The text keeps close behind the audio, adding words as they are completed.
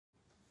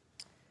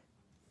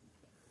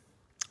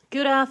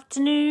Good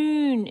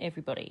afternoon,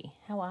 everybody.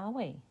 How are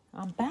we?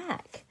 I'm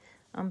back.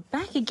 I'm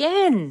back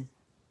again.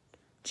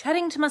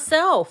 Chatting to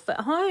myself at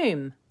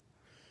home.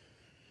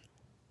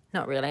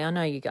 Not really. I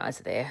know you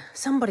guys are there.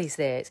 Somebody's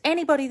there. Is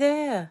anybody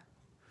there?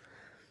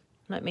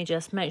 Let me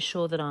just make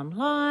sure that I'm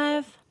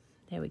live.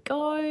 There we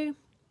go.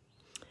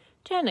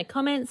 Turn the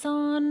comments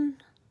on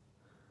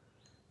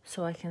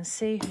so I can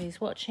see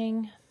who's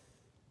watching.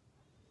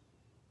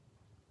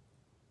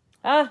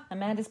 Ah,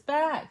 Amanda's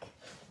back.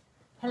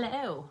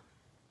 Hello.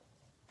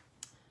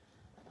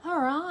 All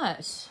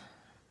right.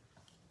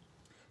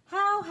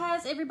 How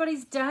has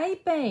everybody's day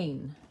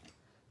been?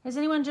 Is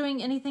anyone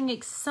doing anything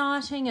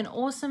exciting and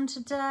awesome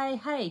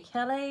today? Hey,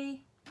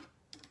 Kelly.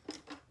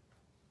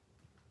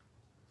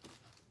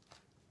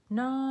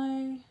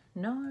 No.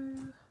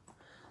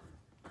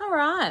 All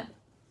right.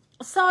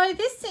 So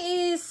this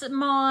is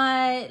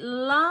my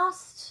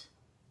last...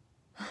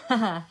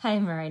 Hey,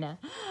 Marina.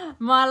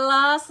 My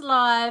last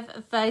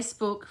live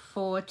Facebook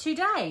for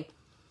today.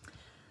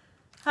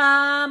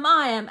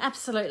 I am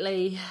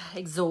absolutely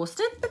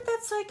exhausted, but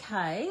that's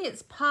okay.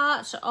 It's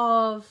part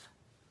of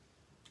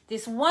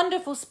this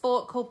wonderful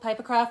sport called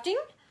paper crafting.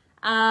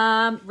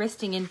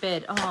 Resting in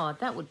bed. Oh,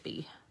 that would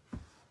be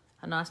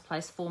a nice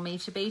place for me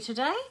to be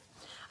today.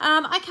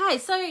 Okay,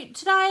 so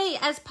today,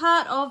 as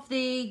part of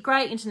the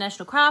Great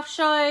International Craft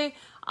Show,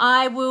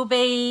 I will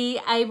be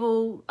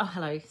able... Oh,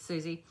 hello,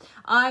 Susie.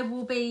 I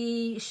will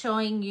be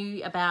showing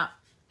you about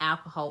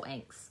alcohol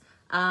inks.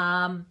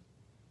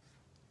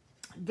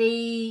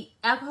 The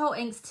alcohol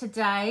inks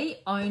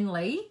today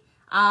only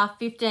are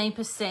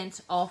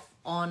 15% off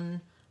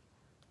on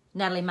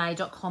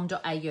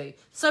nataliemay.com.au.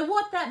 So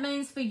what that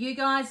means for you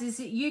guys is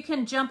that you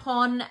can jump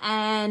on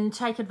and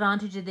take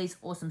advantage of these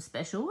awesome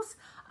specials.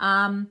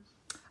 I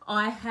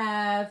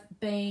have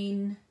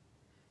been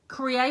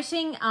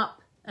creating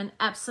up an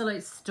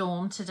absolute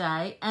storm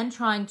today and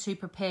trying to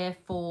prepare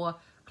for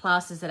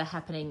classes that are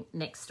happening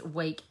next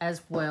week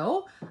as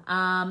well.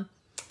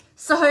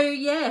 So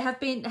yeah, have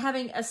been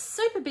having a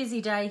super busy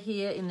day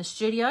here in the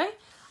studio.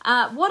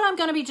 What I'm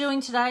going to be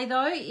doing today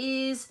though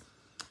is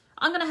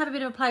I'm going to have a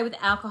bit of a play with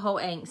alcohol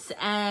inks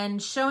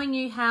and showing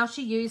you how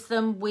to use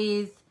them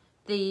with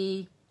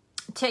the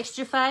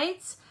texture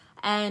fades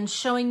and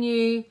showing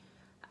you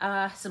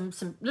some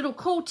little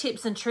cool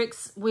tips and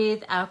tricks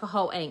with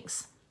alcohol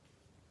inks.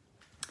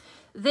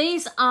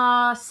 These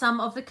are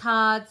some of the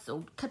cards,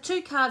 or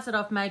two cards that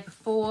I've made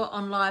before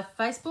on live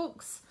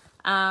Facebooks.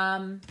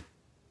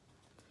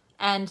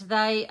 And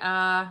they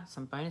are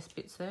some bonus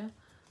bits there.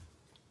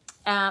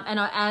 And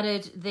I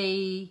added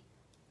the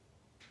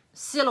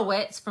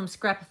silhouettes from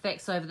Scrap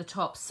Effects over the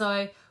top.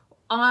 So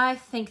I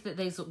think that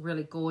these look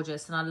really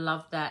gorgeous, and I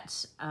love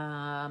that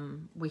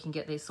we can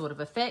get these sort of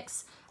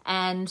effects.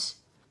 And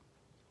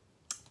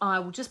I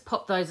will just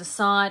pop those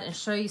aside and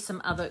show you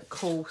some other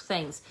cool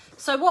things.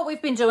 So what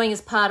we've been doing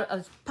as part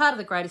of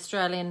the Great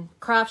Australian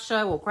Craft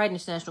Show, or Great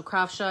International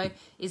Craft Show,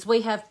 is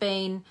we have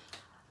been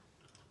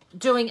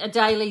doing a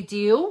daily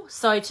deal.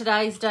 So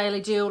today's daily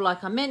deal,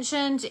 like I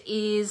mentioned,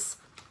 is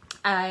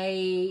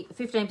a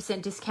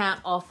 15%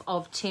 discount off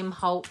of Tim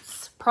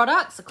Holtz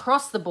products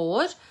across the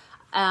board,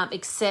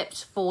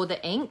 except for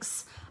the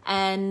inks.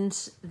 And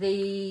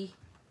the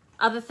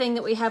other thing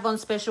that we have on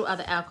special are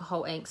the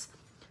alcohol inks.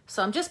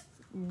 So I'm just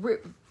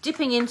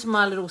dipping into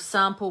my little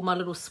sample, my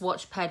little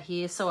swatch pad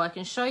here, so I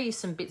can show you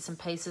some bits and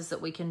pieces that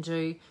we can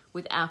do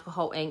with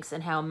alcohol inks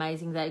and how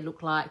amazing they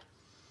look like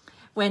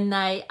when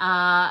they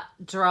are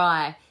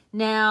dry.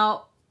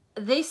 Now,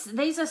 this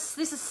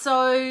is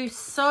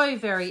so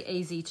very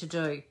easy to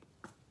do.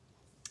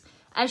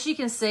 As you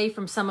can see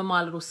from some of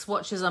my little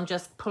swatches I'm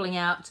just pulling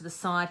out to the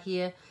side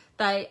here,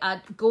 they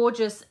are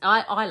gorgeous.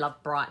 I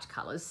love bright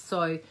colors,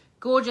 so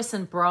gorgeous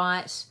and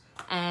bright,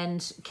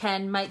 and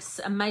can make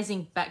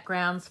amazing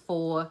backgrounds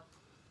for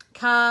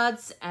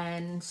cards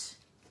and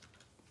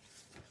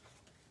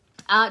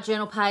art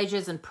journal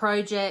pages and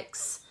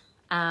projects.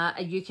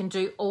 You can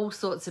do all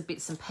sorts of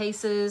bits and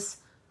pieces.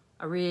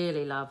 I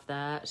really love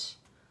that.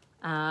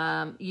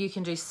 You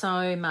can do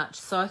so much.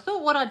 So I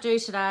thought what I'd do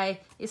today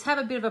is have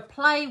a bit of a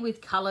play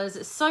with colours.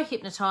 It's so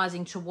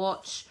hypnotising to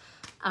watch,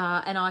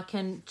 and I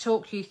can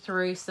talk you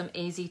through some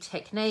easy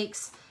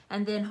techniques.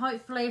 And then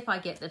hopefully, if I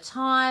get the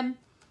time,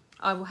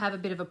 I will have a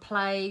bit of a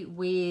play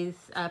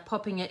with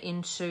popping it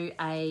into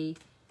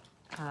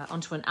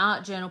onto an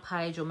art journal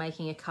page, or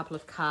making a couple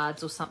of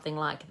cards or something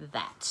like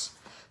that.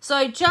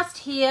 So just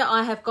here,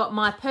 I have got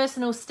my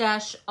personal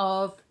stash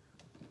of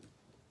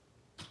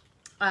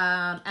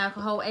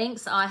alcohol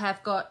inks. I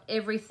have got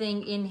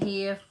everything in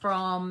here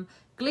from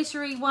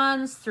glittery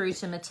ones through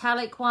to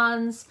metallic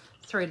ones,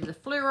 through to the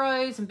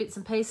fluoros and bits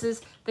and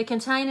pieces. The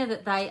container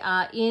that they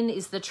are in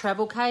is the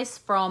travel case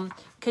from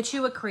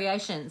Couture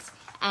Creations.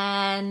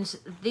 And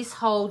this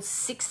holds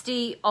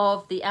 60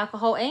 of the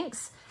alcohol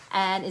inks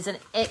and is an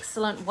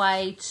excellent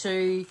way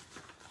to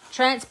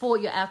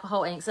transport your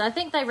alcohol inks. And I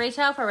think they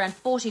retail for around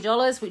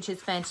 $40, which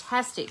is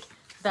fantastic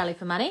value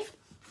for money.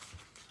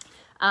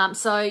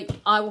 So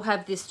I will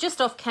have this just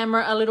off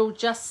camera a little,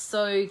 just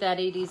so that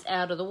it is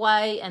out of the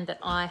way and that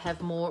I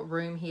have more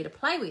room here to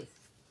play with.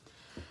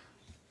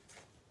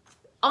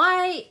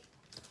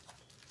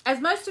 As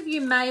most of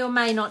you may or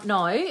may not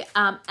know,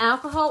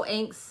 alcohol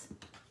inks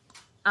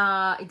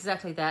are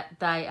exactly that.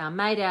 They are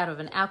made out of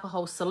an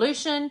alcohol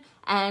solution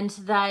and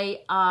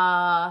they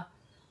are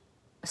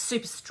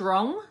super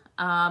strong.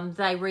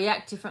 They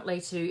react differently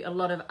to a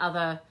lot of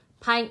other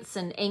paints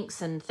and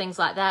inks and things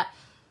like that.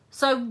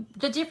 So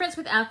the difference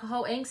with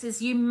alcohol inks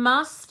is you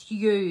must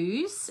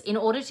use, in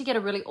order to get a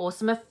really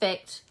awesome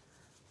effect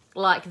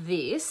like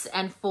this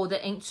and for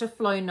the ink to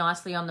flow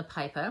nicely on the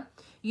paper,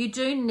 you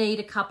do need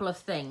a couple of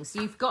things.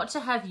 You've got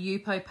to have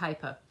Yupo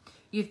paper.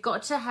 You've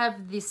got to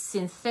have this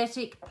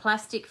synthetic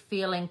plastic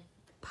feeling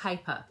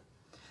paper.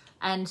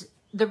 And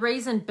the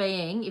reason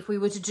being, if we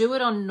were to do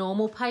it on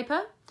normal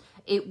paper,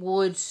 it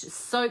would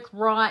soak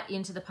right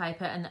into the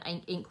paper and the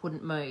ink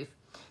wouldn't move.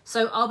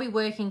 So I'll be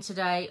working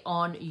today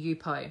on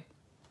Yupo.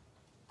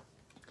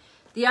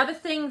 The other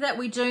thing that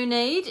we do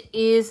need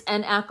is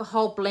an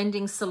alcohol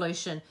blending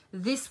solution.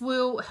 This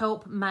will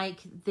help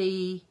make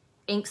the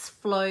inks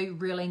flow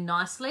really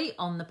nicely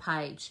on the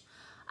page.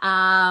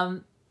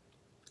 And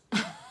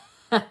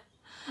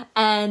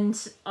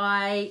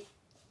I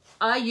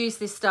use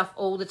this stuff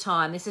all the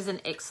time. This is an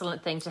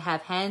excellent thing to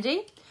have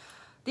handy.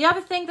 The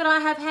other thing that I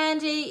have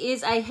handy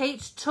is a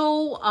heat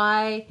tool.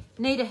 I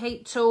need a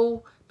heat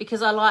tool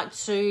because I like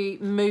to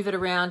move it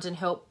around and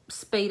help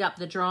speed up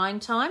the drying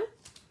time.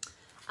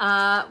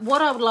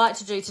 What I would like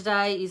to do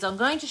today is I'm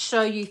going to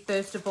show you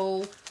first of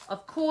all,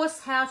 of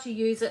course, how to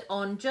use it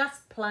on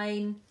just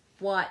plain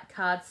white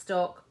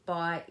cardstock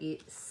by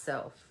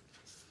itself.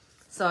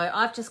 So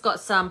I've just got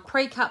some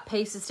pre-cut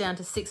pieces down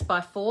to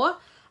 6x4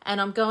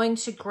 and I'm going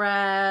to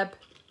grab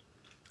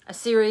a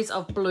series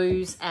of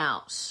blues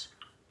out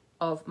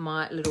of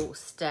my little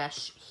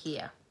stash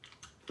here.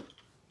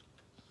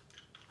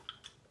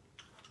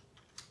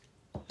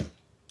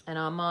 And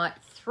I might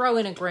throw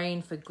in a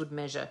green for good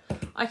measure.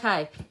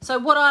 Okay, so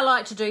what I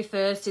like to do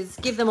first is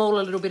give them all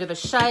a little bit of a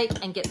shake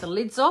and get the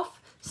lids off.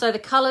 So the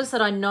colours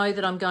that I know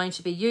that I'm going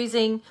to be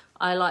using,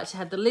 I like to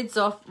have the lids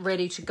off,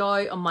 ready to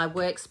go on my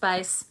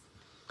workspace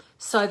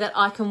so that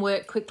I can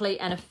work quickly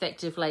and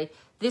effectively.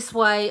 This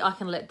way I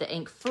can let the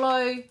ink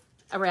flow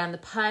around the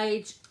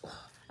page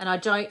and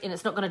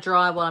it's not going to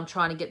dry while I'm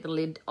trying to get the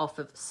lid off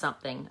of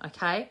something,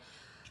 okay?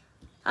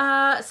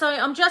 So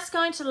I'm just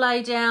going to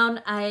lay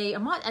down I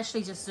might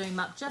actually just zoom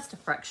up just a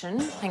fraction.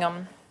 Hang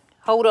on.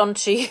 Hold on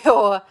to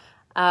your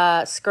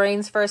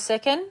screens for a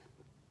second.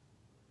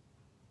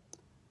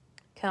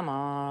 Come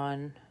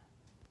on.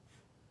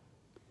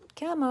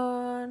 Come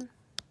on.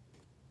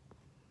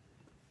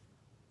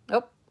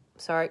 Oh,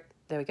 sorry.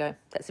 There we go.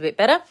 That's a bit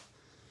better.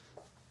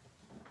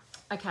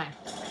 Okay.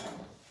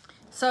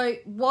 So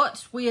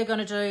what we are going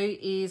to do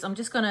is I'm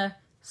just going to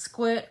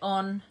squirt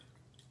on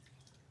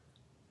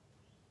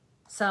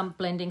some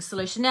blending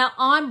solution. Now,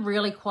 I'm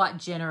really quite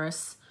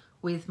generous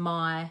with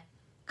my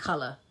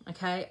colour,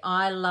 okay?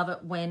 I love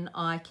it when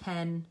I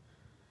can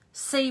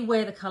see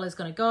where the colour's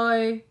going to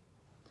go.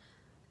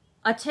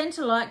 I tend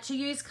to like to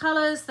use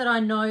colours that I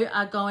know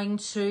are going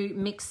to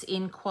mix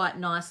in quite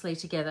nicely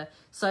together.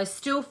 So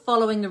still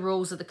following the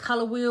rules of the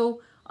colour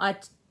wheel, I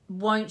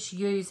won't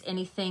use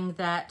anything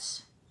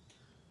that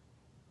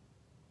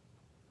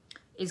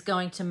is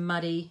going to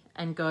muddy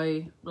and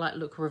go, like,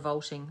 look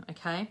revolting,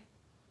 okay?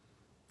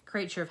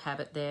 Creature of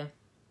habit there.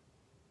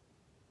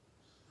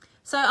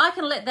 So I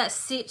can let that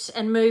sit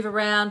and move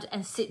around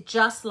and sit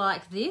just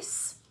like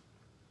this.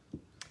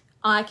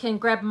 I can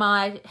grab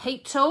my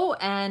heat tool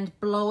and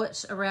blow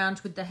it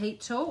around with the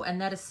heat tool and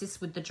that assists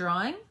with the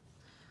drying.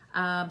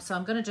 So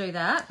I'm going to do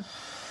that.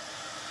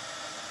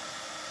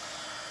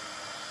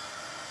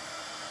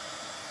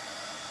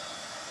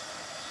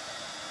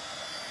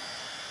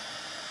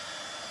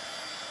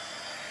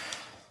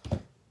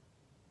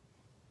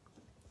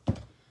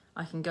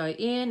 I can go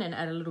in and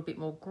add a little bit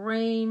more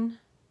green.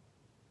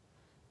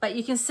 But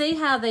you can see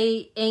how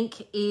the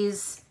ink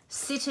is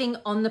sitting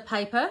on the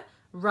paper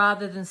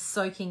rather than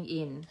soaking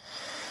in.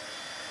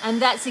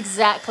 And that's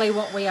exactly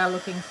what we are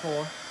looking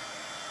for.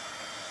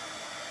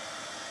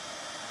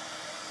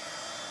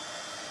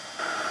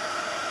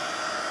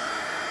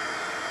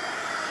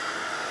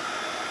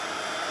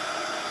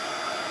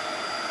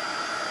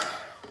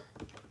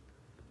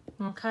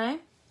 Okay.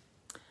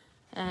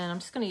 And I'm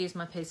just going to use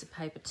my piece of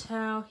paper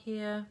towel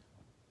here.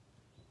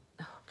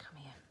 Oh, come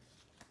here.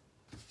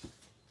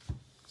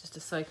 Just to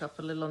soak up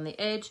a little on the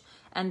edge.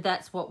 And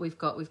that's what we've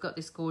got. We've got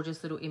this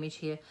gorgeous little image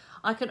here.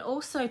 I can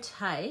also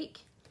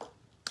take,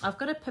 I've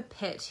got a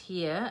pipette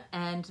here,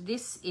 and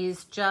this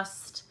is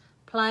just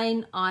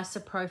plain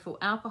isopropyl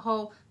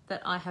alcohol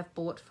that I have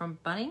bought from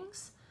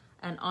Bunnings.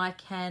 And I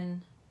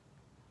can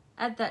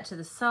add that to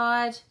the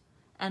side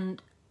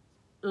and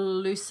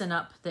loosen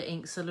up the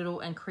inks a little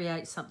and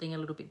create something a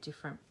little bit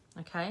different,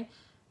 okay?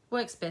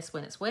 Works best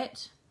when it's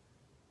wet.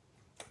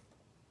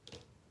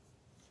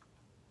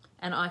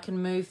 And I can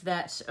move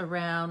that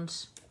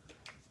around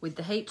with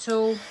the heat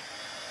tool.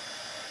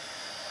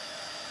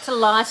 to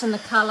lighten the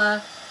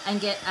colour and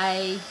get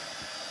a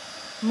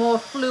more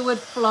fluid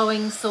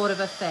flowing sort of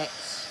effect.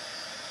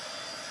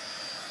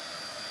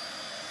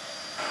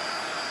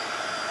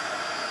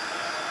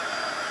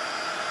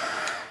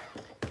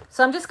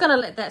 So I'm just going to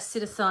let that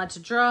sit aside to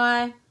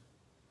dry,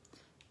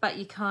 but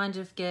you kind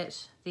of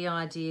get the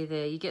idea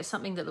there. You get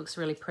something that looks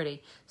really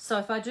pretty. So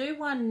if I do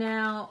one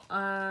now,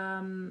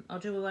 I'll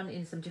do one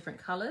in some different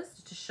colours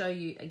to show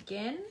you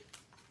again.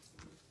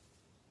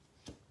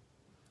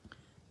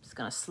 Just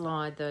going to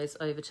slide those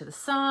over to the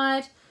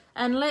side,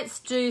 and let's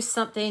do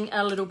something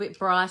a little bit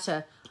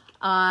brighter.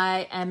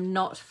 I am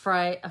not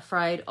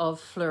afraid of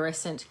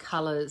fluorescent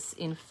colours.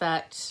 In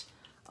fact,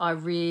 I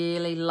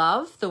really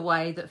love the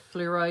way that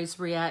fluoros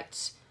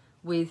react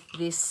with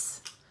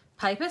this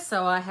paper.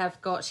 So I have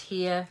got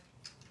here,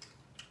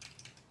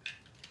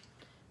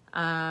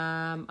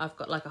 I've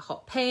got like a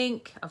hot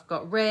pink, I've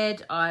got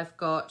red, I've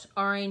got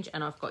orange,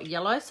 and I've got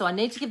yellow. So I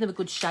need to give them a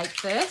good shake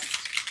first.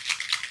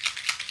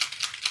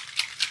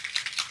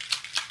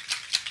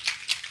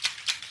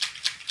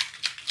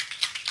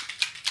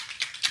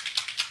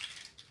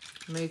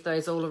 Move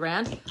those all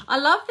around. I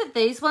love that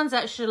these ones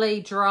actually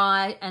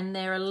dry and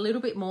they're a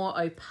little bit more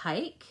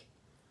opaque.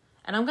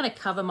 And I'm going to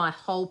cover my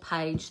whole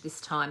page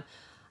this time.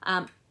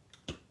 It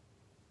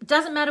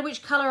doesn't matter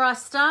which colour I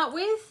start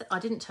with. I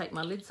didn't take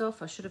my lids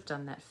off. I should have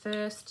done that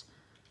first.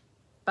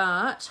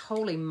 But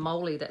holy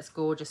moly, that's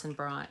gorgeous and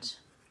bright.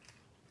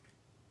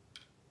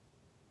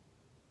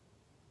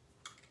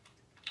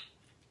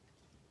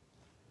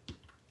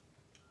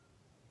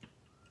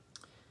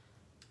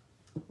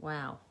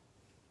 Wow.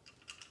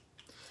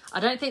 I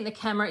don't think the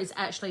camera is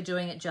actually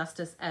doing it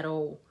justice at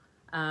all.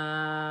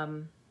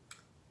 Not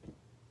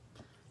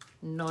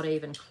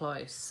even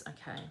close.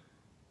 Okay.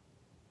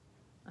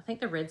 I think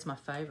the red's my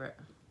favourite.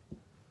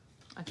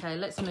 Okay,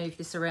 let's move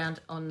this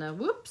around on the,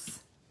 whoops,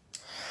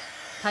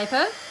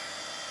 paper.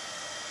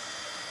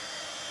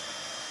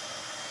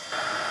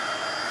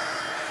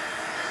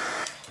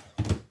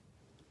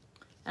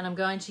 And I'm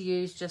going to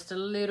use just a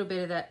little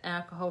bit of that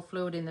alcohol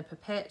fluid in the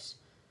pipette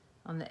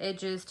on the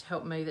edges to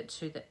help move it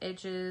to the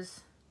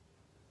edges.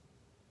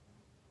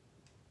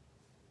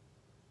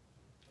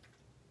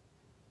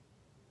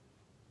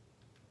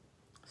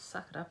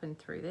 Suck it up and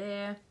through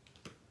there.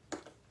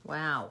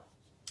 Wow.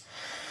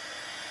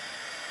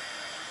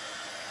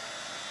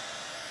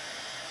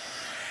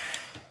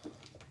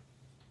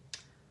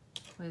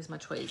 Where's my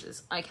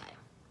tweezers? Okay.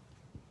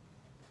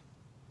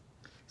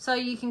 So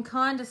you can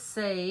kind of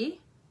see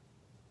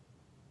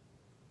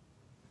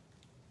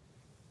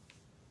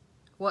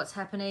what's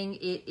happening.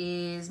 It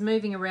is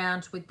moving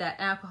around with that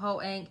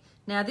alcohol ink.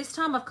 Now this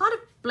time I've kind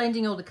of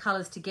blending all the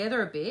colours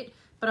together a bit,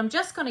 but I'm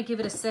just going to give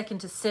it a second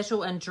to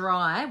settle and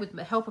dry with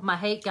the help of my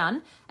heat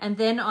gun, and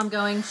then I'm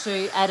going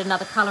to add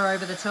another colour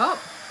over the top.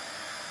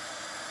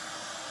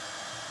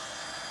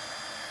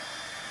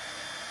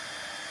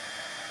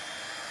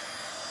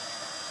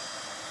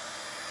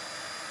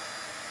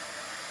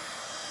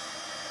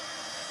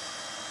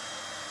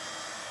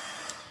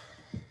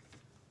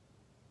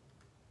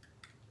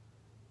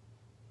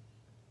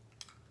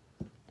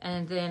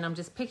 And then I'm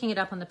just picking it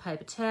up on the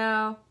paper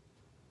towel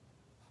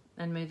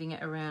and moving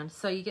it around.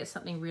 So you get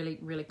something really,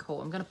 really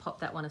cool. I'm going to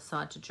pop that one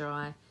aside to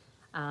dry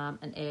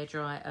and air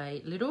dry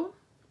a little.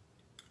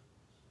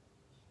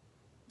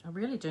 I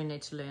really do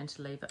need to learn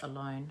to leave it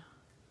alone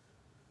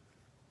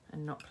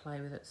and not play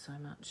with it so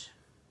much.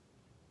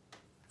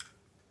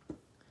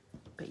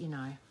 But you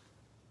know.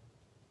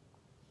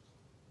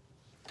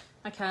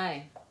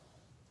 Okay.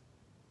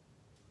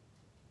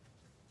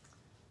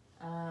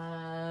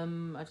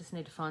 I just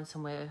need to find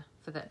somewhere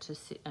for that to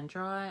sit and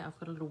dry. I've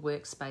got a little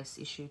workspace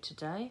issue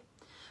today.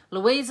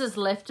 Louisa's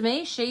left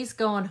me. She's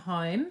gone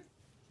home.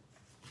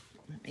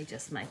 Let me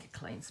just make a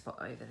clean spot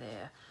over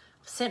there.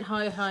 I've sent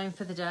her home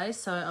for the day,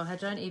 so I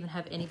don't even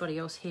have anybody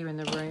else here in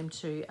the room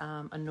to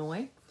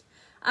annoy.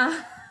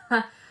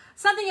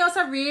 Something else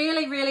I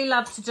really, really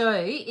love to do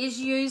is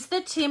use the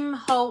Tim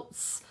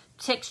Holtz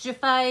texture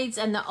fades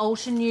and the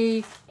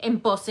Altenew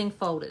embossing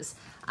folders.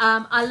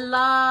 I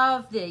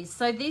love these.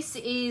 So this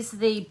is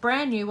the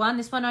brand new one.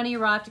 This one only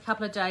arrived a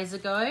couple of days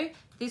ago.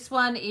 This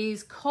one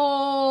is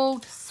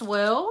called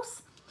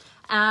Swirls.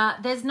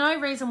 There's no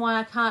reason why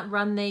I can't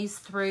run these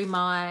through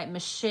my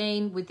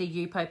machine with the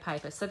Yupo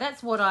paper. So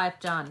that's what I've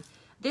done.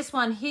 This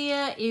one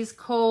here is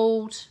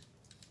called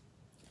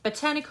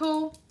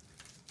Botanical,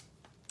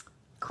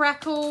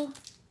 Crackle,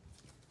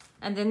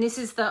 and then this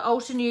is the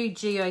Altenew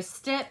Geo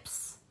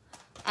Steps.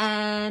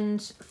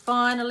 And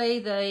finally,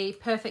 the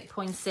Perfect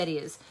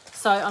Poinsettias.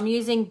 So I'm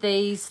using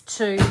these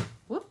to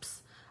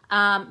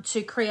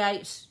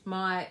create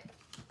my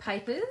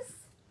papers,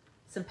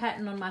 some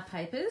pattern on my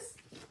papers.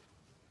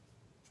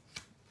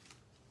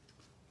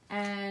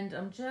 And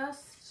I'm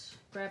just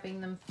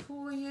grabbing them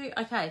for you.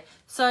 Okay,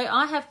 so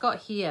I have got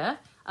here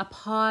a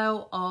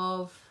pile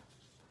of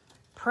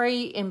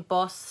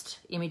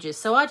pre-embossed images.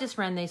 So I just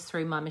ran these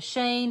through my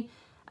machine.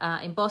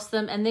 Emboss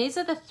them, and these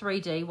are the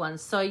 3D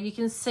ones, so you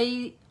can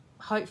see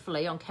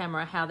hopefully on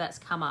camera how that's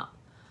come up.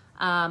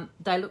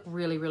 They look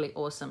really, really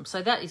awesome.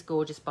 So that is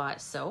gorgeous by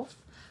itself.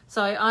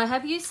 So I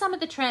have used some of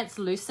the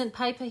translucent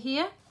paper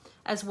here,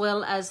 as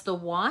well as the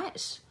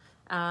white.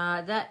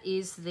 That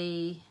is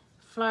the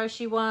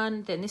Flourishy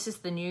one. Then this is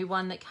the new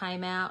one that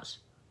came out.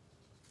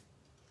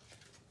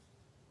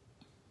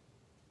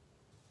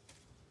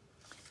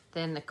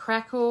 Then the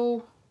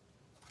Crackle.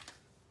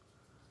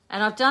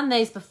 And I've done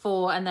these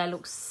before and they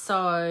look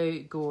so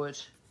good.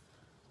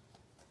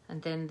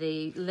 And then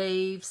the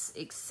leaves,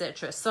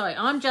 etc. So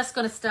I'm just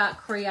going to start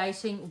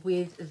creating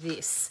with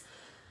this.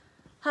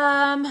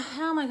 How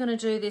am I going to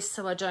do this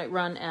so I don't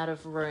run out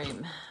of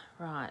room?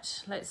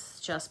 Right, let's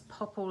just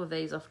pop all of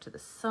these off to the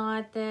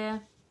side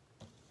there.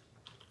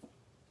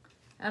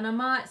 And I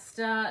might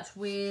start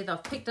with,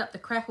 I've picked up the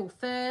Crackle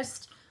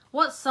first.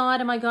 What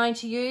side am I going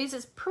to use?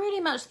 It's pretty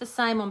much the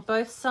same on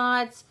both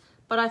sides,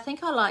 but I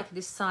think I like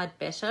this side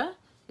better.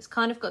 It's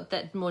kind of got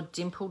that more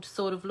dimpled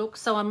sort of look.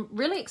 So I'm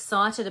really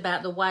excited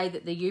about the way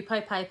that the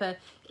Yupo paper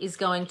is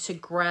going to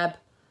grab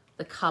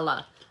the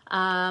colour.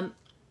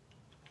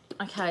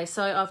 Okay,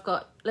 so I've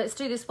got, let's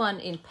do this one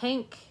in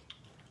pink.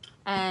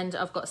 And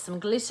I've got some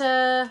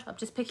glitter. I'm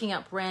just picking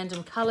up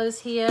random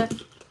colours here.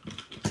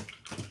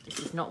 This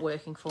is not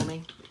working for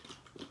me.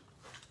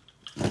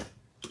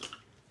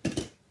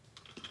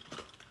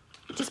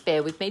 Just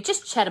bear with me.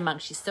 Just chat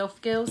amongst yourself,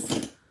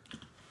 girls,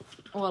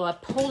 while I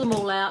pull them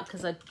all out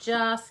because I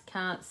just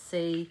can't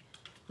see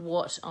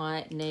what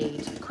I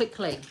need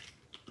quickly.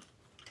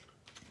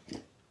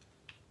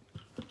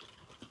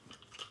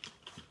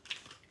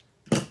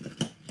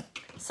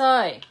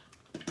 So,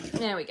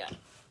 there we go.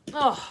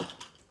 Oh,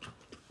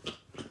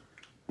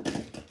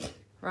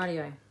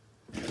 rightio.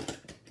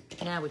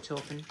 Now we're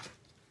talking.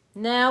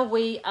 Now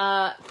we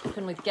are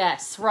cooking with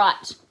gas.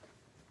 Right.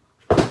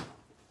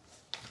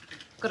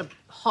 Got a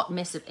hot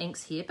mess of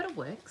inks here, but it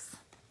works.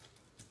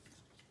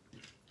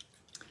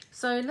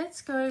 So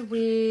let's go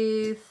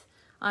with,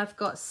 I've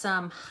got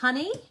some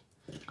honey,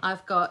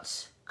 I've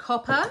got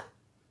copper,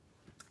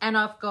 and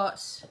I've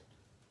got,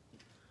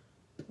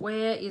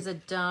 where is a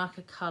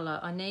darker colour?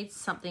 I need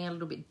something a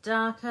little bit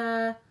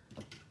darker.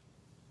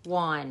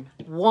 Wine,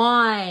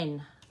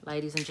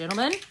 ladies and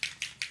gentlemen.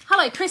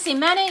 Hello, Chrissy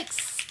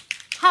Mannix.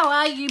 How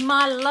are you,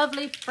 my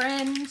lovely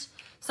friend?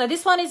 So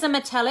this one is a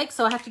metallic,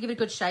 so I have to give it a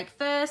good shake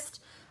first.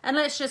 And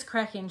let's just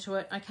crack into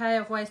it, okay?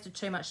 I've wasted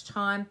too much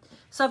time.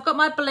 So I've got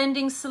my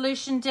blending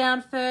solution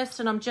down first,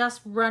 and I'm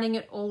just running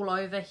it all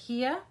over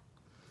here.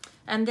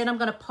 And then I'm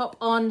going to pop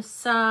on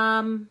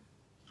some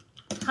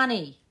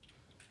honey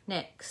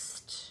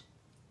next.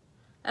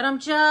 And I'm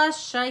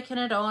just shaking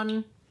it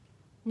on,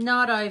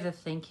 not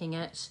overthinking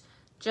it.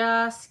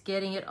 Just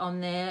getting it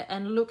on there,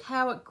 and look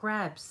how it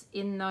grabs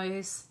in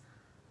those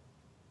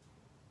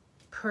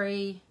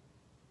pre-embossed.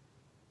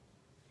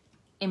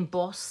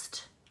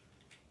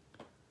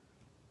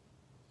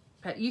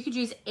 But you could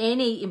use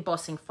any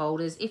embossing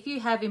folders. If you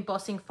have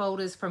embossing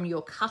folders from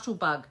your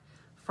Cuttlebug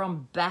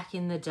from back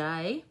in the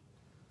day,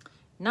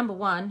 number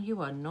one,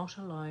 you are not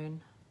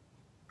alone.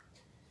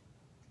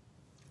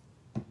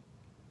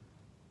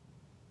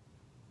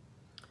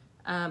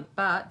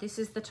 But this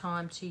is the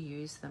time to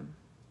use them.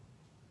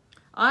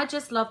 I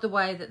just love the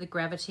way that the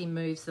gravity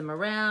moves them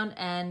around,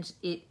 and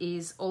it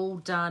is all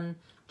done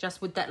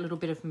just with that little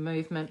bit of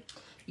movement.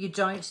 You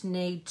don't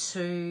need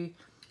to...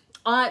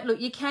 Look,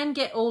 you can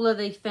get all of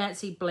the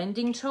fancy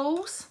blending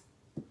tools,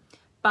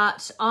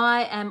 but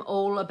I am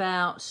all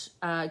about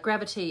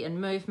gravity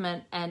and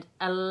movement and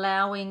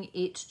allowing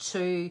it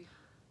to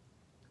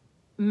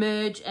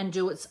merge and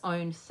do its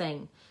own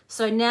thing.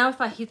 So now if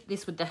I hit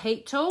this with the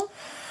heat tool,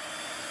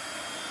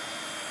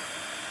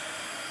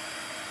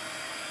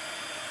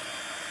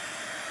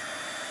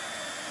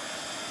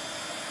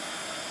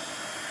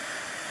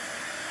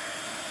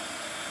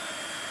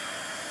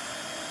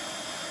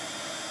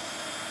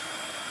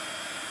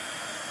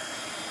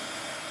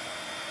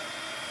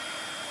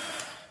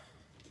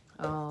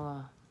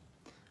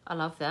 I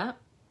love that.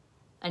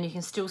 And you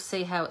can still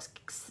see how it's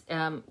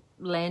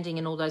landing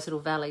in all those little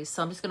valleys.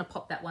 So I'm just going to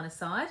pop that one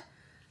aside.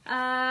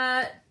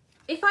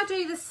 If I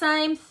do the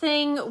same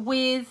thing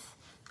with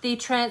the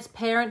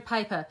transparent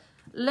paper,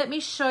 let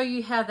me show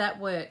you how that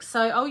works.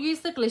 So I'll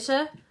use the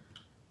glitter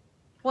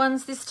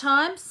ones this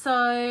time. So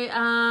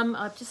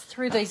I just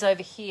threw these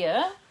over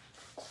here.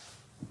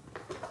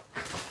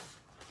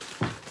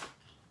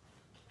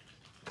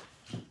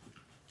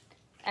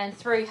 And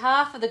threw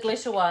half of the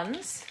glitter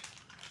ones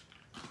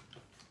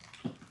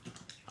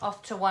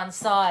off to one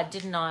side,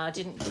 didn't I? I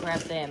didn't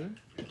grab them.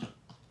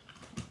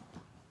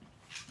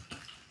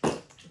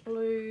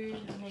 Blue,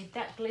 I need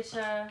that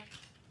glitter.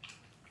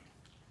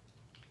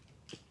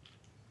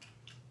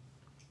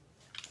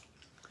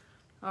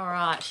 All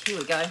right, here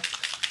we go.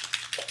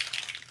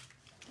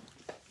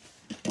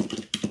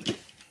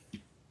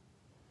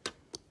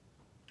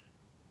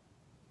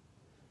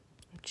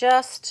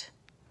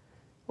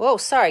 Whoa,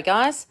 sorry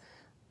guys.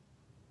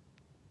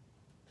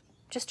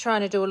 Just trying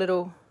to do a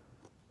little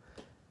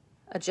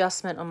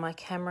adjustment on my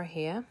camera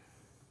here.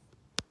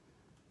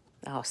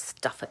 Oh,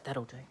 stuff it,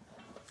 that'll do.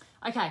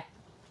 Okay.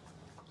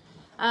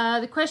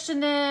 The question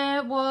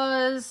there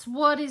was,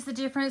 what is the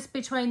difference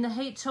between the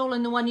heat tool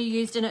and the one you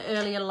used in an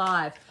earlier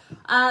live?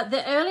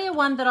 The earlier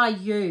one that I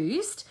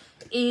used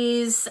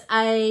is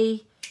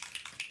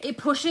it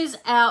pushes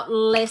out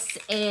less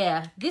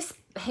air. This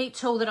heat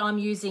tool that I'm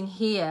using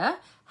here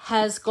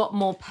has got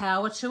more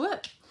power to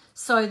it.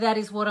 So that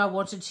is what I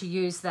wanted to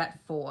use that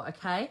for,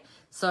 okay?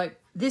 So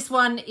this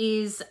one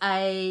has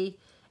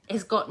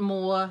got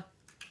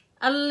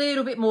a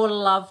little bit more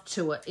love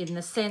to it, in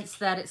the sense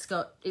that it's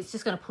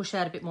just going to push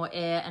out a bit more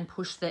air and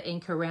push the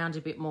ink around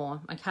a bit more,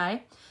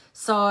 okay?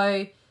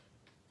 So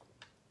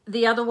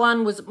the other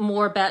one was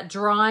more about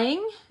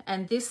drying,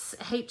 and this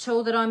heat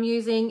tool that I'm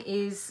using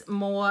is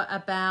more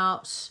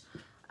about,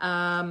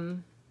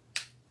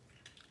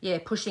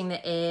 pushing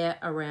the air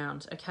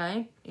around,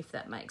 okay? If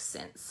that makes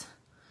sense.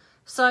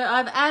 So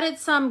I've added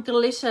some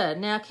glitter.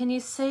 Now, can you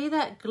see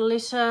that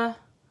glitter?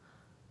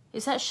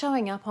 Is that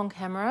showing up on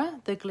camera?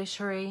 The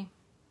glittery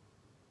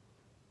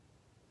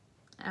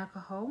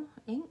alcohol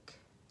ink?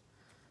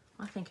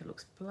 I think it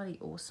looks bloody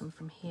awesome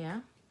from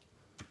here.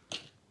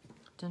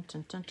 Dun,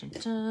 dun, dun, dun,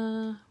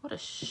 dun. What a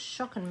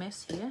shocking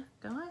mess here,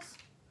 guys.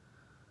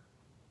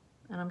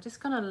 And I'm just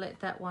going to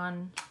let that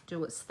one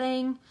do its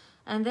thing.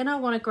 And then I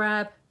want to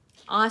grab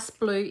Ice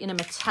Blue in a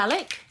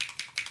metallic.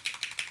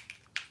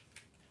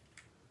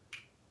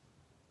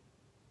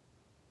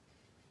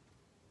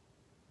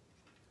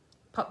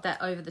 Pop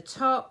that over the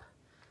top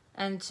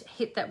and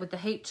hit that with the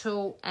heat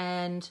tool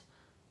and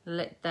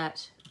let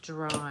that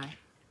dry.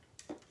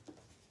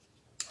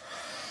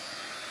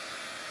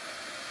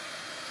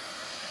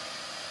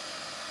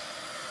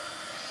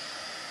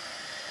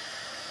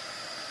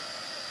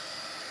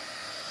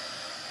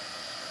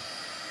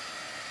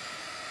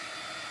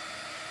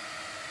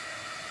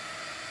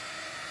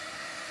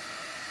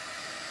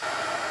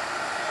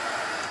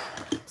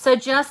 So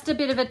just a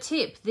bit of a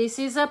tip, this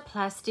is a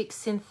plastic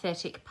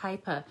synthetic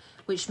paper,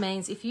 which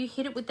means if you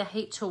hit it with the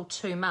heat tool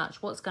too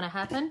much, what's going to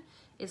happen?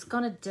 It's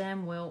going to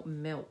damn well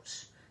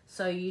melt.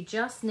 So you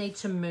just need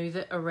to move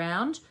it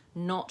around,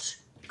 not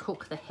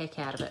cook the heck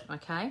out of it,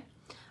 okay?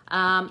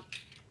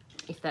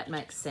 If that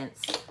makes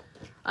sense.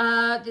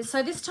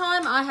 So this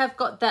time I have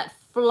got that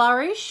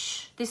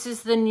Flourish. This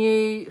is the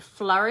new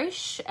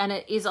Flourish, and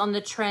it is on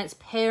the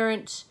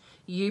transparent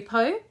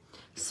Yupo.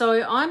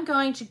 So I'm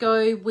going to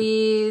go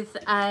with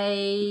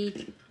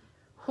I've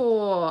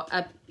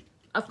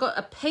got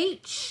a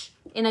peach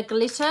in a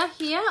glitter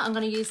here. I'm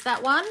going to use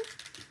that one.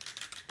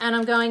 And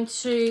I'm going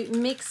to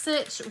mix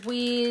it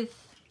with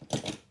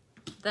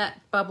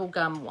that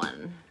bubblegum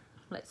one.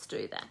 Let's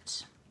do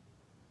that.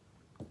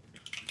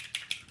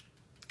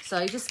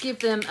 So just give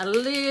them a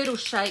little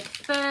shake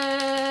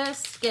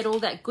first. Get all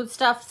that good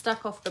stuff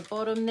stuck off the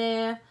bottom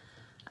there.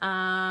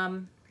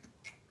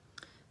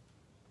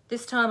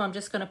 This time I'm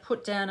just going to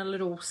put down a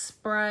little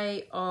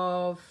spray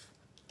of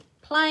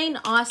plain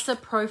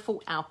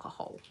isopropyl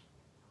alcohol.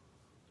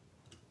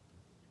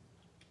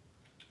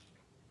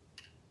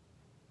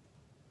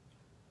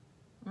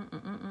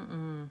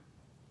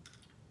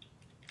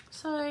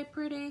 So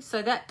pretty.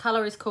 So that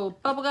colour is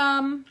called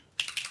Bubblegum.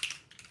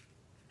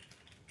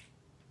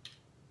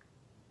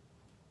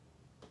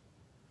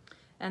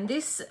 And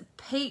this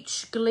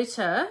peach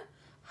glitter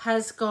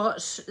has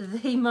got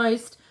the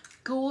most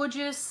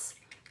gorgeous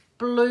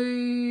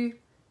blue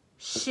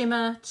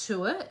shimmer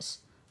to it.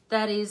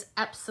 That is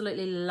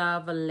absolutely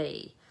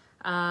lovely.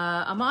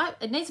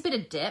 It needs a bit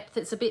of depth.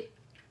 It's a bit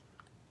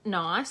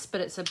nice,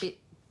 but it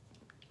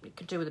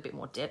could do with a bit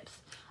more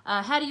depth.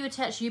 How do you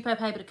attach Yupo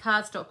paper to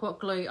cardstock? What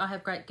glue? I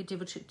have great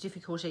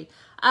difficulty.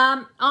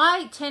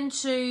 I tend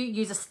to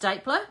use a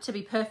stapler, to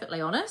be perfectly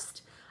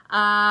honest.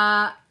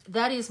 That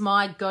is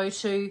my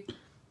go-to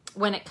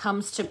when it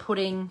comes to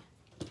putting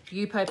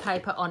Yupo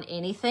paper on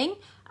anything.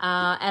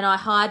 And I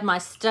hide my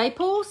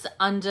staples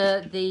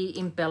under the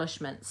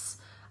embellishments.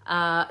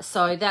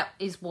 So that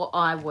is what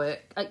I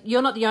work.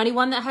 You're not the only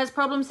one that has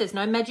problems. There's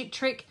no magic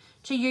trick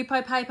to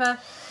Yupo paper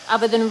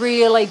other than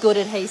really good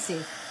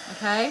adhesive,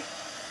 okay?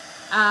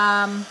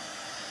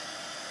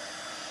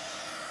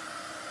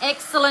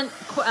 Excellent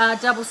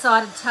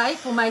double-sided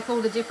tape will make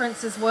all the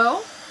difference as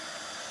well.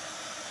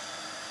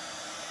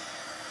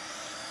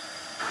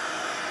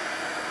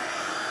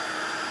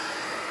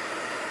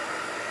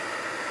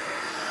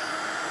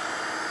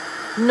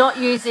 Not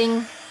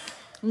using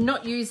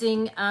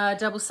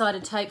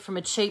double-sided tape from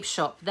a cheap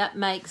shop. That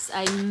makes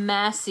a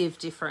massive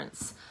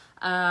difference.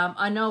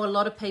 I know a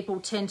lot of people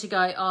tend to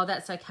go, oh,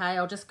 that's okay,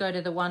 I'll just go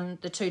to the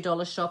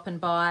 $2 shop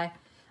and buy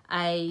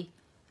a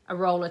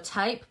roll of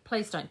tape.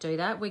 Please don't do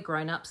that. We're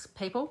grown-ups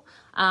people.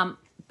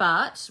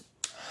 But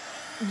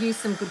use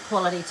some good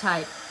quality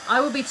tape. I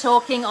will be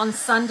talking on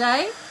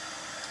Sunday.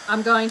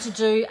 I'm going to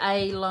do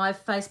a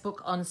live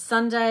Facebook on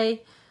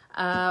Sunday,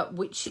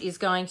 which is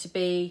going to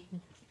be,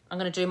 I'm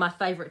going to do my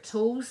favourite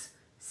tools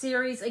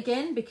series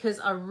again, because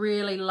I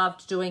really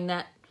loved doing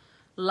that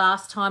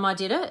last time I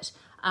did it.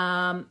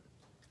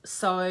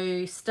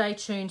 So stay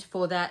tuned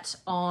for that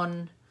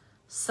on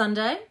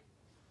Sunday.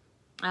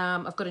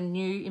 I've got a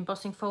new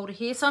embossing folder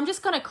here. So I'm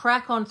just going to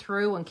crack on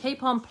through and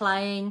keep on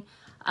playing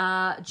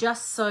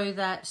just so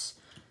that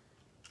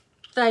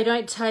they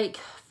don't take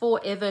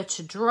forever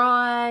to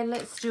dry.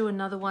 Let's do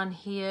another one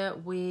here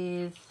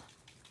with,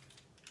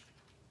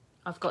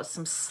 I've got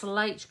some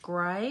slate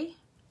grey.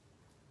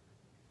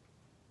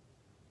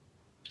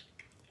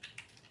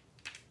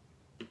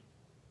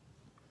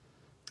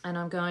 And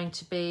I'm going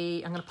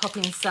to pop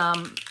in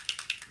some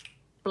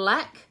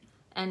black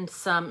and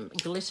some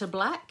glitter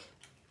black.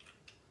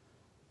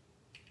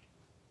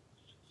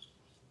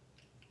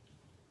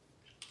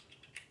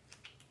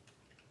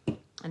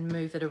 And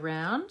move it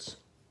around.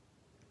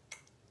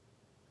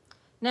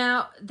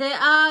 Now, there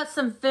are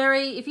some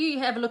if you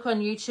have a look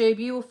on YouTube,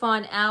 you will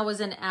find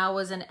hours and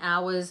hours and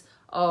hours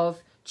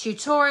of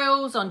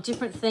tutorials on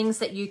different things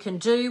that you can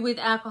do with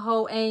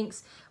alcohol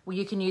inks. Well,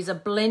 you can use a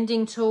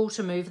blending tool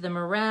to move them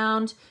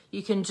around.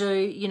 You can do,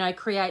 you know,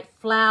 create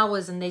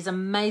flowers and these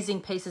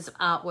amazing pieces of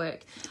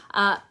artwork.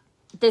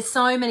 There's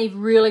so many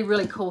really,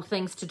 really cool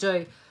things to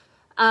do.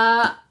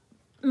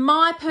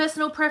 My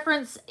personal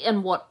preference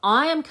and what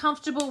I am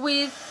comfortable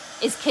with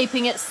is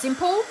keeping it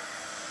simple.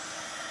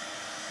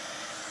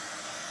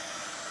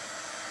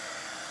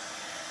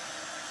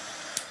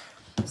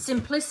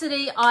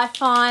 Simplicity, I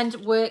find,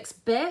 works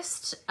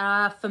best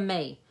for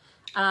me.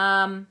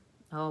 Oh,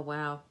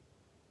 wow.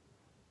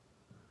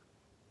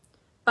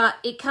 But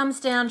it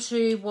comes down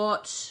to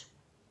what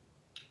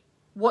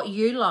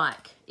you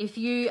like. If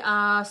you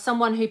are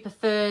someone who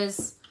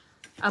prefers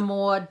a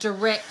more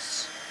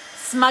direct,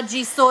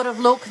 smudgy sort of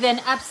look,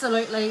 then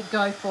absolutely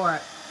go for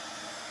it.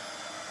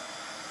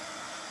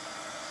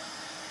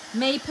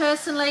 Me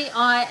personally,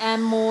 I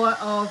am more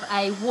of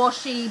a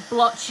washy,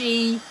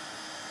 blotchy,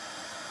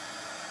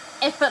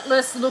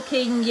 effortless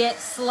looking yet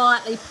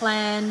slightly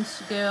planned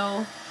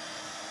girl.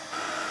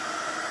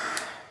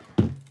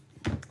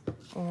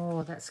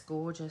 Oh, that's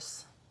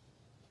gorgeous.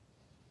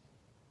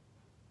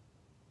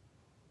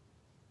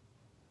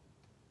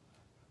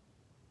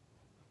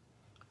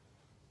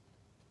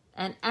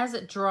 And as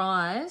it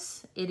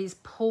dries, it is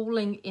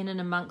pooling in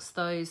and amongst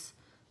those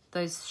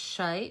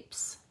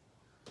shapes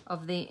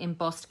of the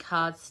embossed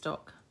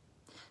cardstock.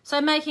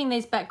 So making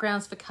these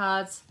backgrounds for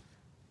cards,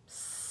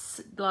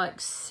 like,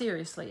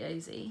 seriously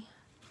easy.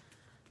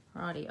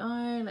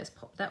 Righty-o, let's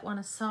pop that one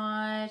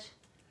aside.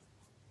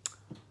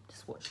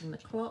 Just watching the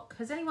clock.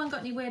 Has anyone got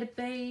anywhere to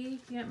be?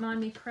 If you don't mind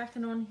me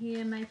cracking on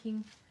here,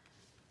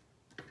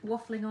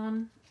 waffling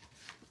on.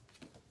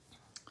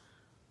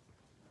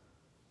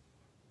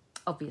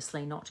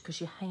 Obviously not, because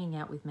you're hanging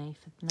out with me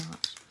for the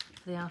night,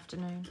 for the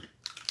afternoon.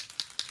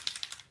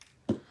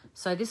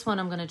 So this one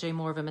I'm going to do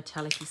more of a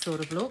metallic-y sort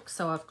of look.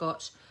 So I've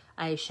got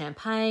a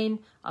champagne,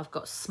 I've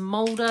got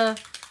smolder,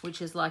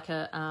 which is like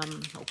a,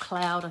 or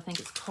cloud I think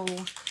it's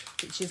called,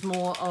 which is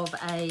more of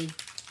a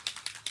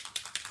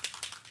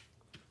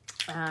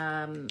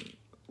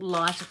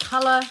lighter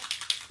colour.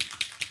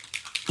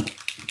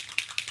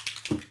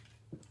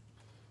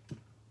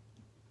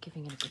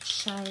 Giving it a good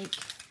shake.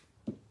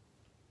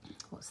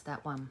 What's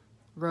that one?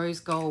 Rose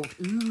gold.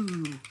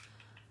 Ooh.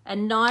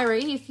 And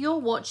Nairi, if you're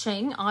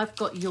watching, I've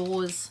got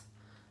yours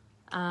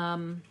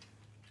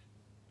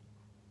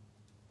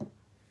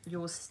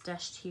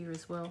stashed here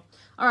as well.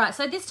 All right,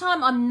 so this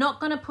time I'm not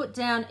going to put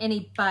down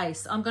any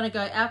base. I'm going to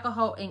go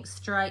alcohol ink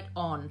straight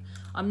on.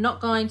 I'm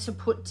not going to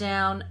put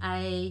down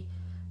a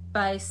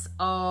base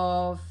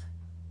of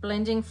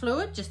blending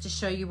fluid, just to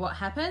show you what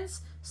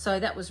happens. So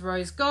that was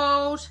rose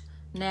gold,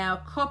 now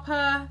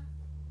copper,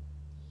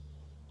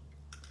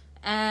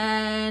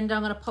 and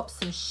I'm going to pop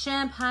some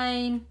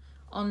champagne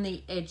on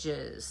the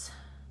edges.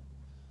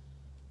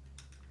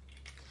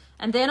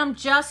 And then I'm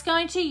just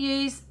going to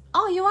use,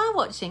 oh, you are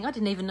watching. I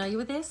didn't even know you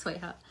were there,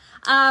 sweetheart.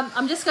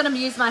 I'm just going to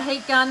use my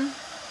heat gun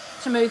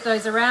to move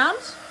those around.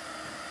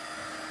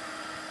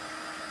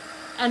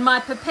 And my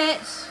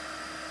pipette.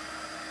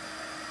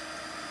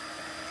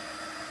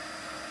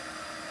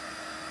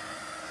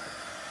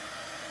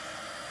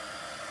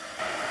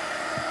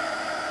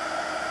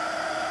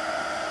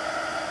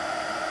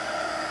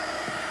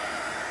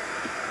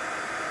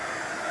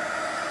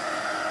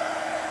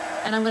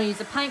 And I'm going to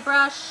use a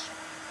paintbrush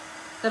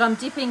that I'm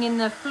dipping in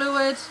the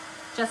fluid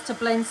just to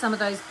blend some of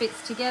those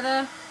bits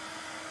together.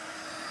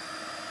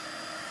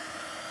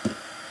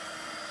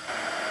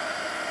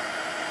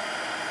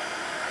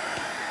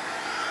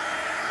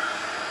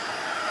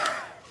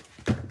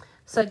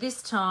 So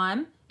this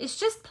time it's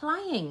just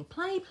playing,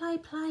 play, play,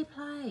 play,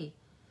 play.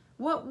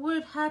 What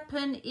would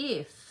happen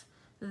if?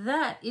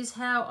 That is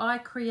how I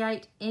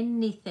create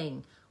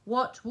anything.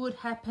 What would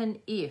happen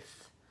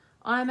if?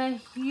 I'm a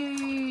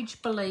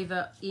huge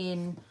believer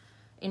in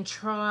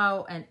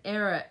trial and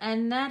error,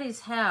 and that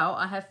is how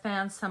I have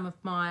found some of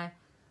my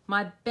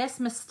best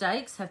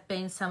mistakes have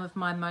been some of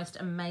my most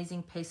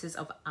amazing pieces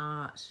of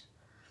art.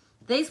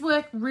 These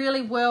work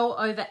really well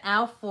over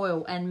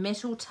alfoil and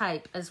metal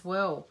tape as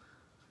well.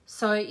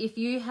 So if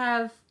you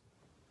have,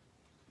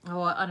 oh,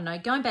 I don't know,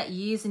 going back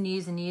years and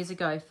years and years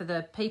ago, for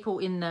the people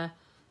in the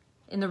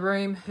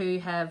room who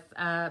have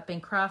been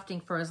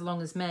crafting for as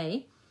long as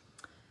me,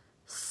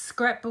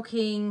 Scrapbook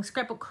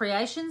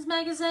Creations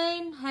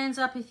magazine. Hands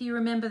up if you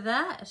remember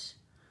that.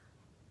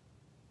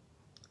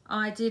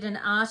 I did an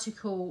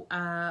article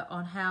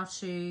on how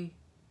to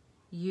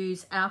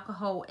use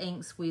alcohol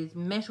inks with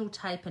metal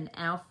tape and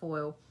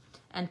alfoil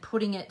and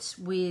putting it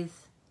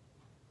with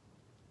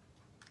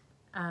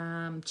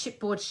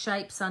chipboard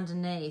shapes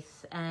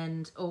underneath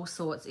and all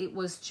sorts. It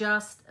was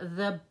just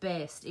the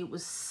best. It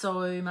was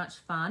so much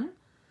fun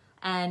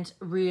and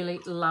really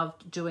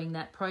loved doing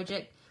that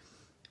project.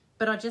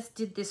 But I just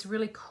did this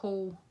really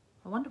cool,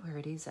 I wonder where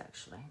it is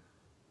actually,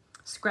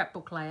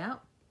 scrapbook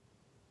layout.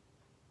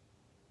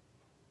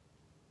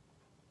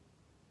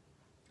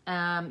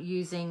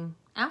 Using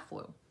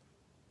alfoil.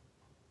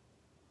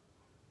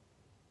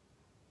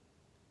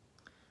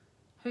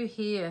 Who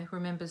here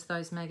remembers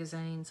those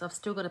magazines? I've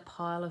still got a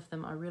pile of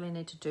them. I really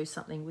need to do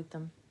something with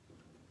them.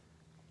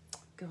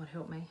 God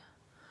help me.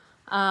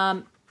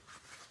 I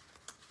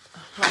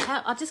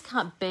just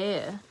can't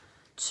bear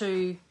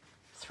to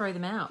throw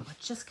them out. I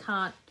just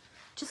can't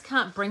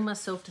bring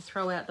myself to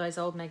throw out those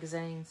old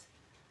magazines.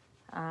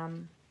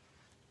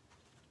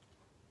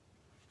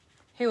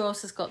 Who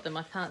else has got them?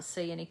 I can't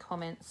see any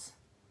comments.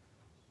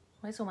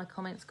 Where's all my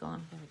comments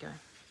gone? There we go.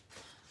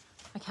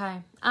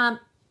 Okay.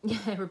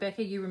 Yeah,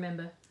 Rebecca, you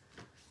remember.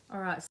 All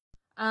right.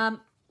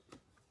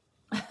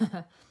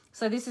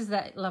 So this is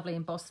that lovely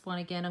embossed one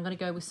again. I'm going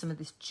to go with some of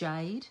this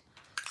jade.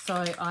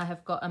 So I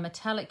have got a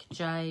metallic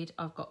jade.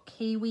 I've got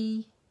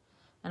kiwi.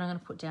 And I'm going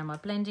to put down my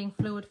blending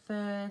fluid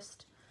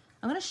first.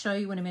 I'm going to show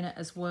you in a minute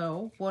as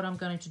well what I'm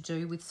going to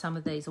do with some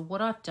of these or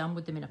what I've done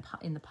with them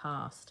in the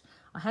past.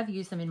 I have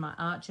used them in my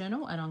art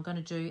journal and I'm going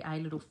to do a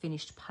little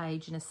finished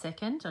page in a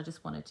second. I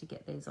just wanted to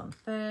get these on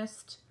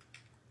first.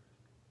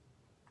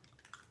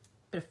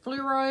 Bit of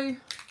fluoro.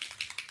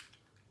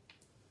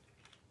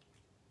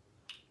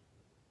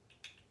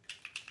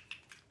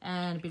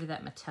 And a bit of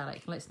that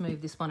metallic. Let's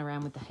move this one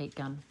around with the heat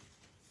gun.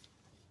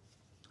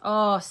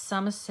 Oh,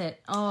 Somerset.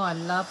 Oh, I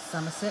love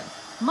Somerset.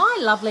 My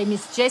lovely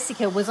Miss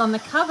Jessica was on the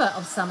cover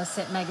of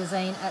Somerset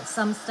magazine at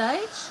some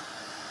stage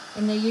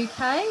in the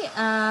UK.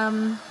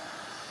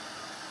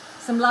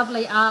 Some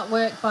lovely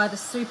artwork by the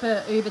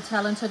super uber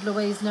talented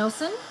Louise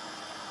Nelson.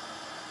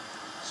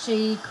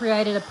 She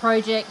created a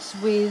project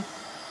with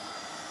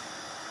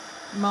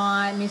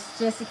my Miss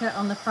Jessica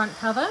on the front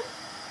cover.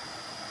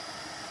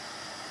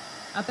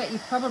 I bet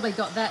you've probably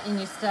got that in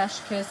your stash,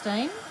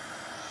 Kirstine.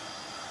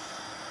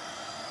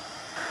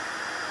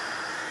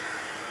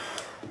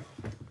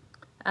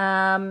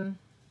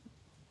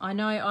 I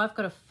know I've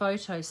got a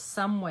photo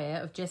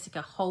somewhere of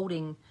Jessica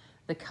holding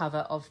the cover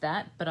of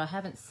that, but I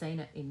haven't seen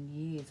it in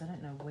years. I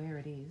don't know where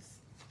it is.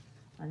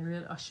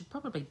 I should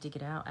probably dig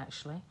it out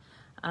actually.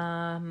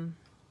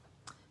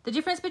 The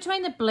difference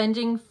between the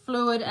blending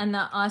fluid and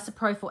the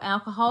isopropyl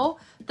alcohol.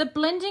 The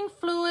blending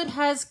fluid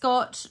has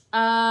got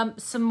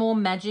some more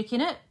magic in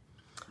it.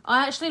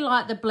 I actually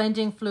like the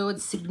blending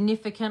fluid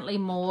significantly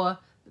more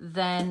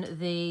than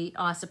the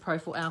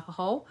isopropyl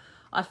alcohol.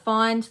 I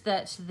find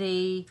that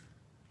the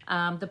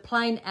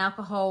plain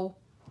alcohol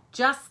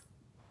just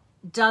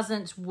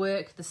doesn't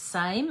work the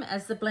same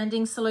as the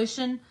blending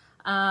solution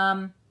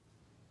at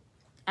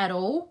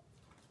all.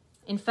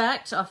 In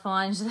fact, I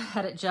find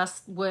that it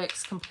just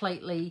works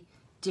completely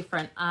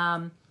different.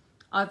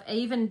 I've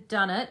even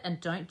done it,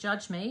 and don't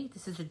judge me,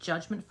 this is a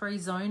judgment-free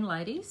zone,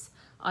 ladies.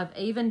 I've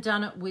even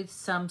done it with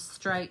some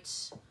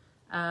straight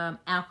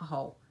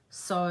alcohol.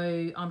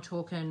 So I'm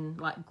talking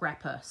like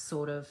grappa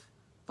sort of,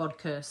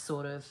 vodka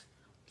sort of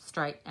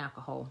straight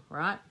alcohol,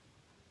 right?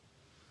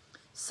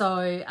 So,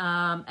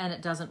 and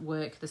it doesn't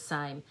work the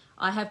same.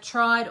 I have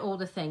tried all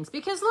the things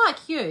because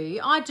like you,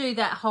 I do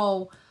that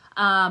whole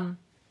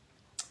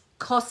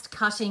cost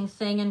cutting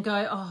thing and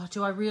go, oh,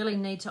 do I really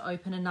need to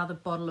open another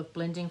bottle of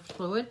blending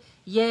fluid?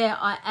 Yeah,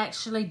 I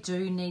actually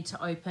do need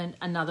to open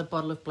another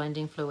bottle of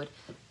blending fluid.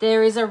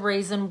 There is a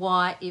reason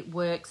why it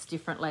works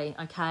differently,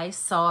 okay?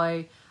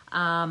 So,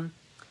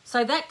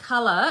 so that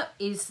color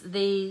is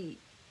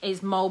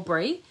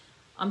mulberry.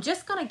 I'm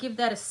just going to give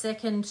that a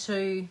second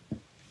to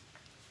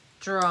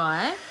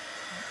dry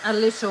a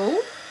little.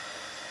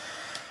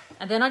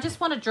 And then I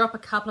just want to drop a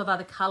couple of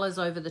other colors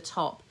over the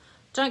top.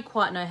 Don't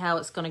quite know how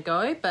it's going to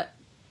go, but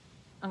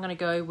I'm going to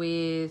go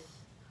with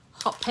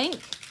hot pink.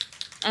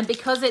 And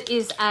because it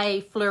is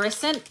a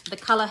fluorescent, the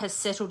color has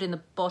settled in the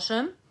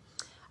bottom.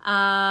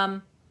 Yeah,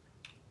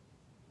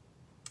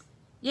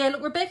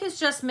 look, Rebecca's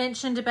just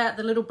mentioned about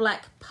the little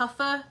black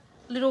puffer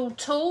little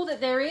tool that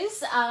there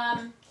is.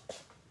 I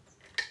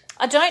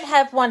don't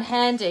have one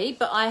handy,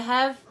 but I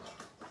have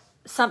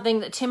something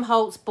that Tim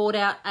Holtz bought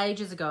out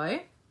ages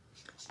ago.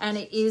 And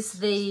it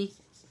is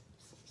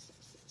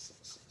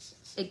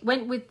it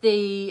went with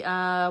the,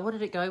 what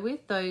did it go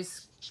with?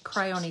 Those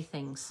crayon-y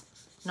things.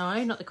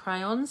 No, not the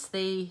crayons.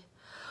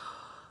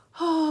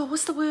 Oh,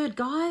 what's the word,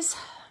 guys?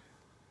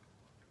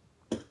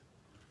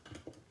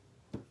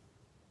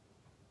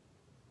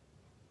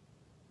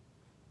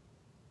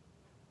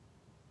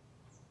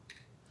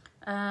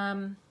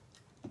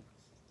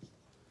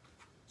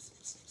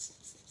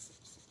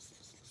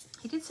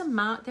 He did some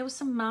there was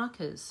some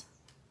markers.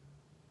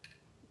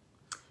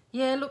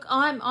 Yeah, look,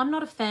 I'm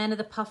not a fan of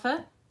the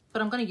puffer,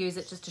 but I'm going to use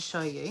it just to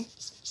show you.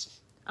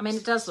 I mean,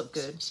 it does look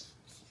good.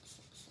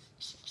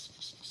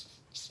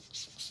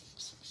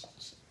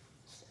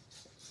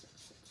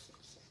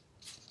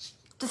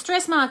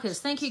 Distress markers.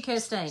 Thank you,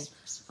 Kirstine.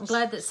 I'm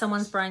glad that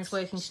someone's brain's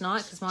working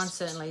tonight because mine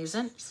certainly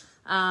isn't.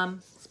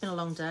 It's been a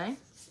long day.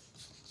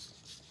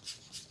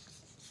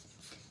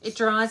 It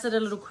dries it a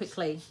little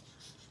quickly,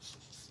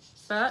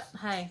 but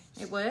hey,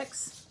 it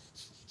works.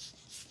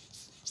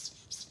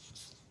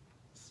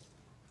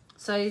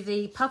 So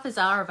the puffers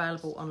are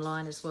available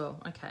online as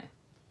well. Okay,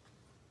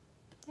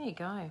 there you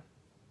go.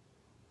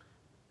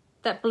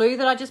 That blue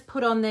that I just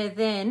put on there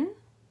then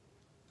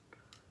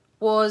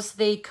was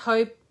the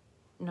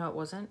no, it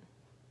wasn't.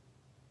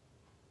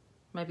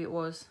 Maybe it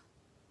was.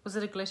 Was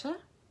it a glitter?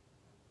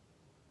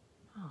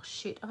 Oh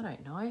shit, I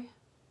don't know.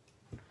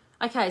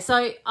 Okay,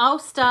 so I'll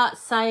start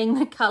saying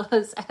the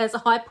colours as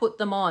I put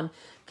them on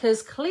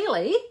because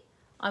clearly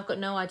I've got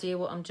no idea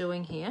what I'm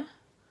doing here.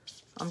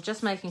 I'm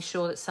just making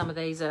sure that some of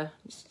these are,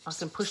 I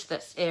can push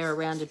the air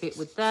around a bit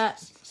with that.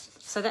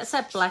 So that's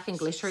that black and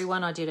glittery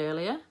one I did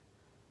earlier.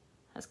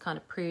 That's kind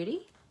of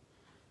pretty.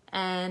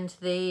 And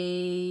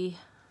the,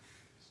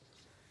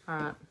 all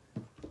right.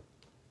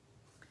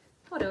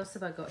 What else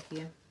have I got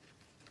here?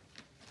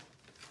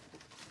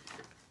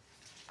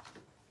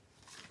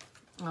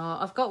 Oh,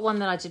 I've got one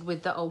that I did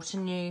with the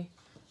Altenew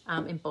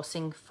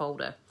embossing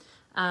folder.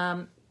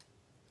 I've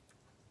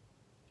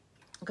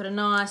got a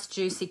nice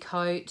juicy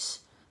coat,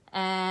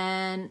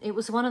 and it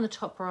was the one on the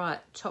top right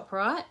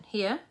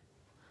here.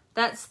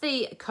 That's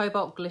the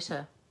Cobalt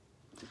Glitter.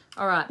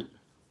 All right,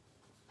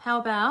 how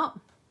about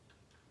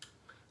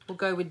we'll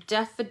go with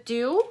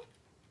Daffodil.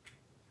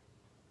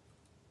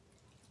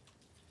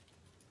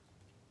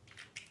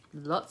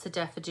 Lots of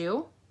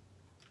daffodil.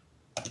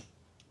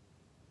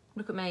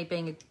 Look at me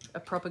being a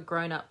proper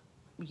grown-up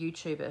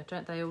YouTuber.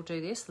 Don't they all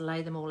do this?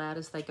 Lay them all out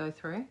as they go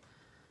through.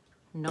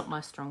 Not my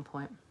strong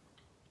point.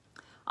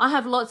 I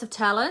have lots of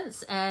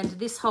talents, and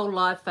this whole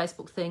live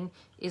Facebook thing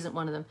isn't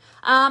one of them.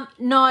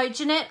 No,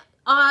 Jeanette,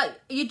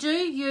 you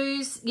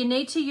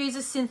need to use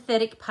a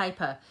synthetic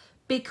paper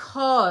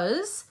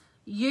because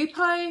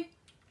Yupo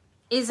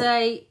is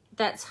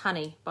that's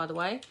honey, by the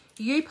way.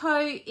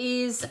 Yupo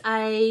is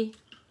a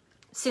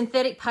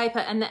synthetic paper,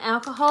 and the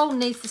alcohol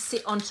needs to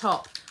sit on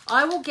top.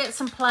 I will get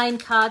some plain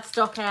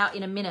cardstock out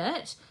in a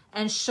minute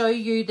and show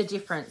you the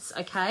difference,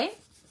 okay?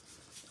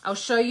 I'll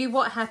show you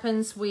what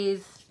happens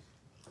with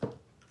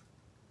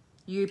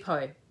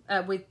Yupo,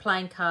 with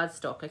plain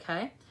cardstock,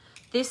 okay?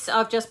 This,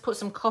 I've just put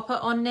some copper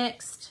on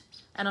next,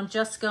 and I'm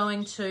just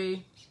going to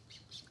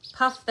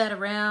puff that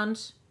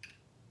around.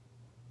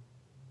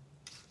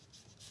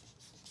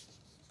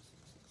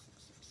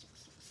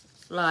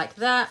 Like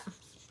that.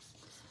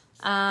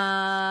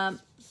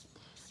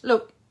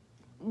 Look,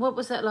 what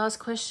was that last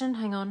question?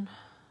 Hang on.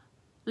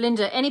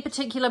 Linda, any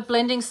particular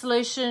blending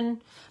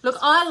solution? Look,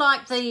 I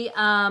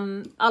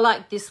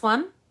like this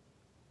one,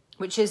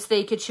 which is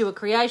the Couture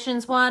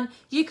Creations one.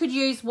 You could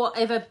use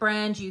whatever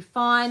brand you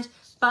find,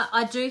 but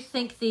I do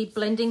think the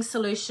blending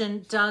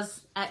solution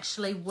does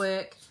actually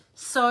work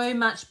so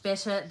much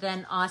better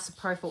than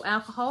isopropyl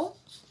alcohol.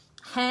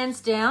 Hands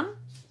down,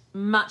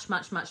 much,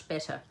 much, much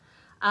better.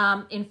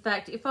 In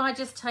fact, if I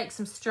just take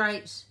some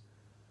straight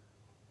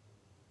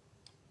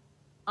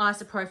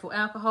isopropyl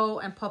alcohol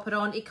and pop it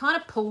on, it kind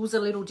of pulls a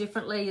little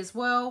differently as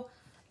well.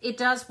 It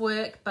does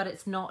work, but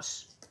it's not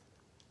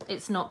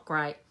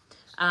great.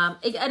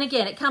 And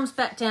again, it comes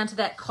back down to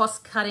that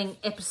cost-cutting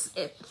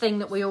thing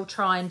that we all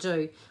try and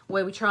do,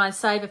 where we try and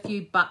save a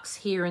few bucks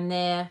here and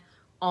there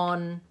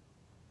on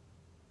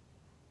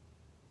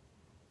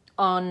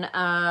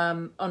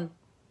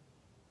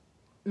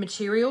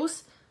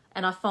materials,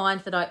 and I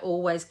find that I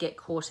always get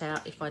caught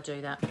out if I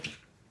do that.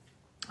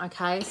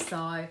 Okay, so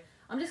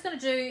I'm just going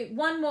to do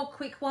one more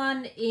quick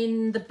one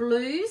in the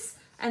blues,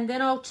 and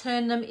then I'll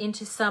turn them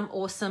into some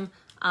awesome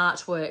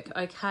artwork,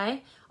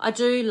 okay? I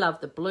do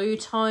love the blue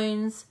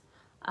tones.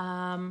 So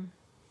I'm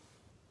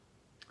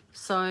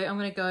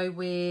going to go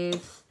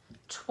with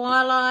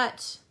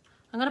Twilight.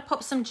 I'm going to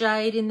pop some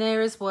jade in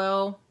there as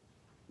well.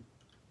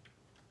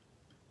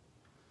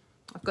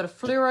 I've got a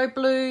fluoro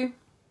blue.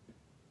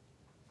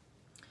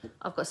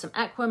 I've got some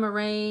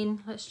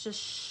aquamarine. Let's just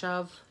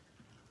shove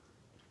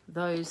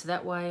those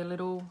that way a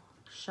little.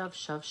 Shove,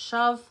 shove,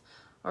 shove.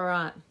 All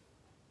right.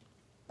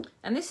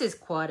 And this is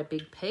quite a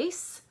big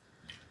piece,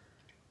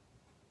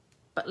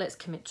 but let's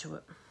commit to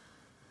it.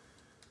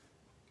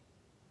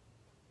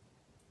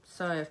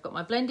 So I've got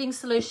my blending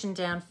solution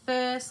down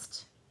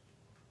first,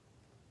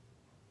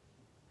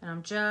 and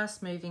I'm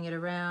just moving it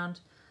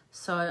around.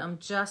 So I'm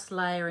just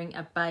layering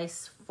a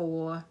base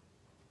for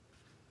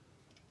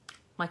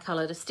my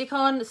colour to stick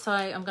on. So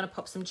I'm going to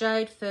pop some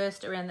jade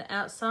first around the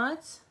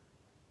outsides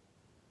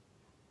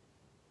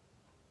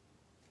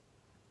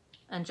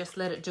and just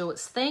let it do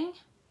its thing.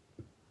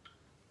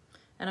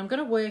 And I'm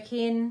going to work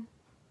in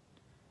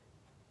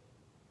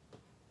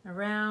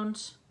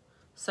around.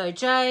 So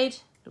jade,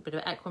 little bit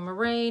of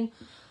aquamarine.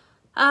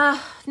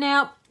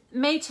 Now,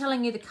 me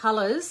telling you the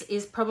colours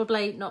is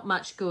probably not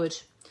much good.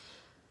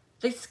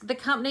 The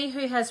company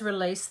who has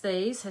released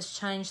these has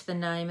changed the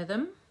name of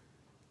them,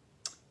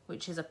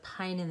 which is a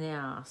pain in the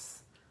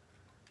ass.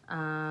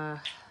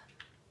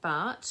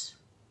 But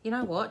you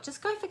know what?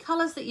 Just go for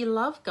colours that you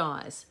love,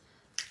 guys.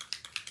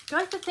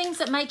 Go for things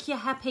that make you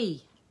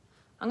happy.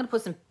 I'm going to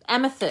put some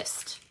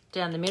amethyst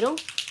down the middle.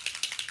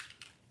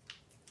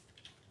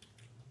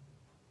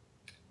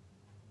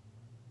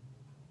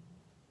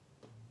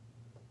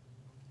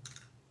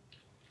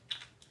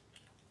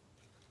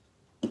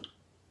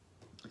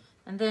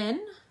 And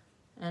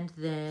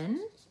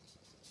then,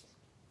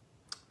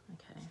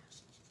 okay,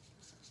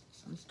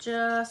 I'm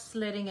just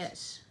letting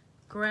it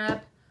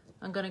grab.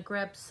 I'm going to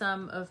grab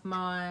some of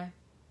my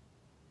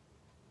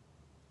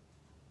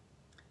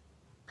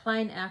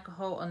plain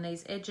alcohol on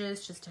these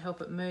edges just to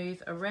help it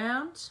move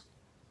around.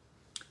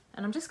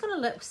 And I'm just going to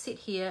let it sit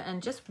here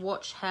and just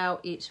watch how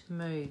it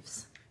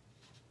moves.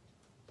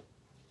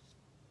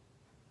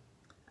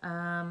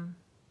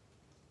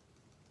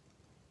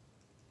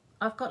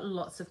 I've got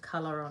lots of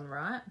colour on,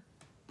 right?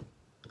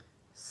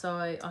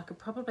 So I could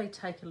probably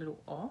take a little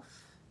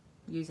off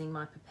using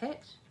my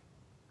pipette.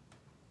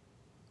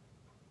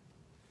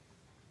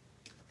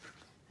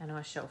 And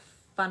I shall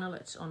funnel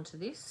it onto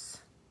this.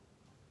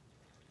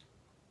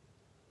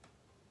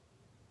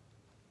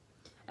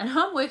 And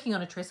I'm working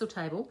on a trestle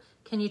table.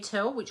 Can you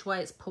tell which way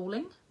it's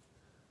pulling?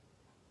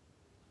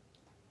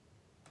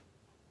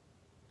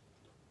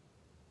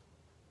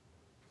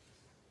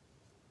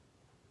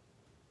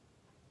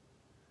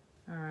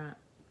 All right.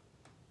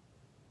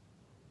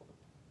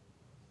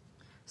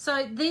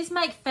 So these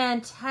make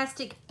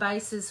fantastic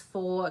bases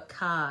for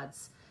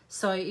cards.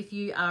 So if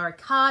you are a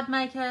card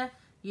maker,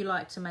 you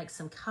like to make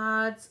some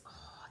cards.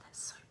 Oh, that's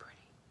so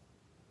pretty.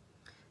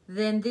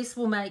 Then this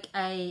will make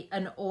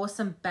an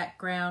awesome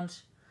background.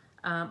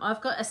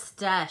 I've got a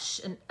stash,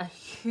 a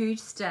huge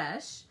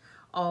stash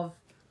of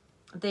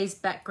these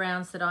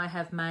backgrounds that I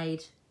have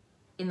made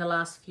in the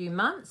last few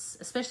months,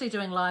 especially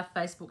doing live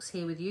Facebooks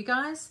here with you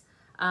guys.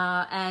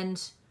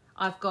 And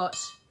I've got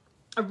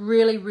a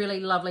really, really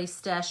lovely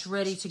stash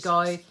ready to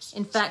go.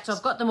 In fact,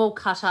 I've got them all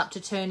cut up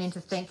to turn into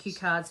thank you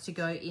cards to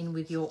go in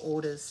with your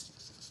orders.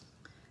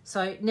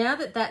 So now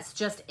that that's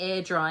just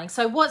air drying,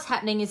 so what's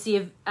happening is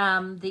the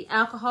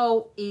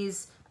alcohol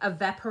is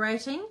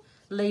evaporating,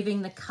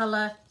 leaving the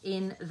color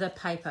in the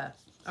paper.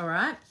 All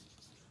right.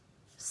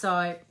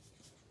 So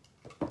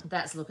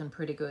that's looking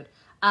pretty good.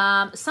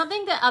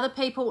 Something that other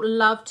people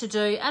love to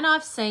do, and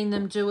I've seen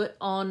them do it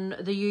on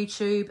the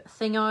YouTube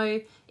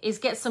thingo, is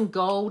get some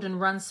gold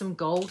and run some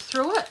gold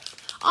through it.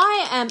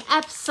 I am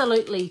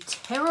absolutely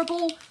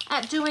terrible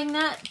at doing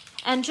that.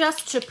 And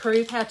just to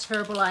prove how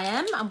terrible I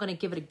am, I'm going to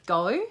give it a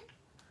go.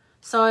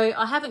 So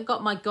I haven't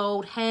got my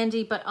gold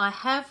handy, but I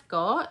have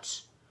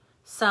got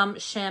some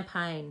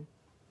champagne.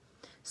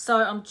 So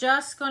I'm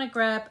just going to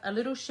grab a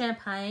little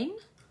champagne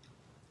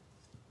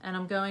and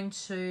I'm going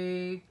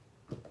to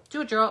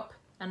do a drop.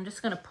 And I'm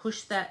just going to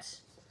push that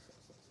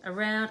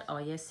around. Oh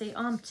yeah, see,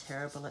 I'm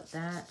terrible at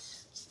that.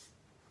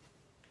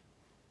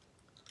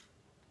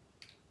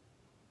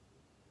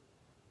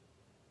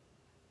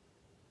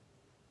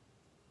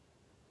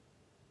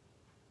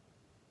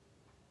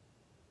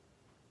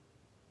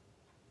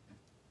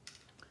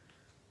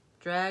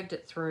 Dragged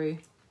it through.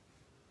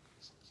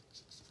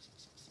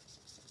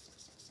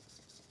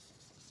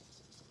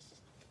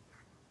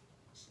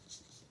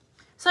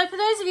 So for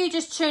those of you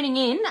just tuning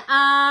in,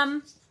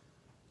 I'm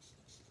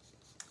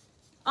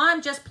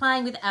just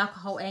playing with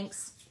alcohol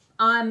inks.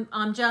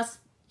 I'm just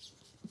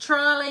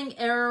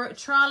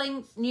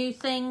trialing new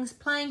things,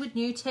 playing with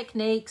new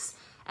techniques,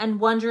 and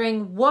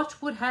wondering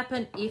what would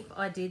happen if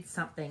I did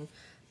something.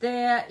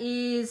 There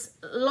is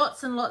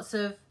lots and lots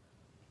of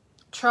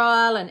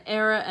trial and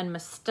error and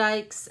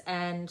mistakes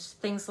and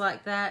things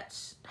like that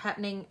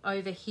happening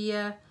over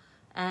here,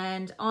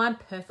 and I'm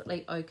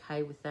perfectly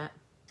okay with that.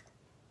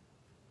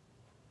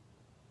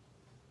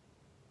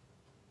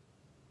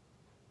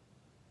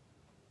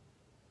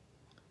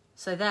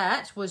 So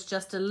that was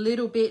just a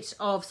little bit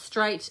of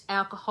straight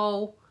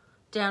alcohol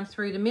down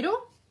through the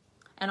middle.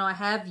 And I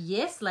have,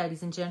 yes,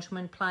 ladies and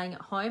gentlemen playing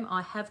at home,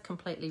 I have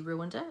completely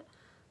ruined it.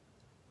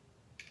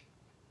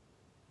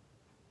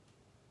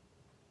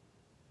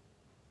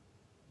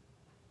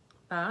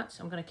 But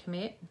I'm going to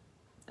commit.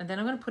 And then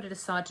I'm going to put it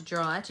aside to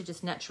dry, to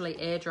just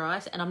naturally air dry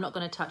it. And I'm not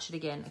going to touch it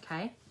again,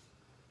 okay?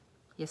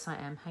 Yes, I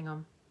am. Hang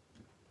on.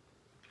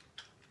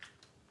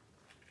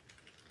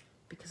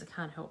 Because I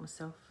can't help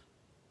myself.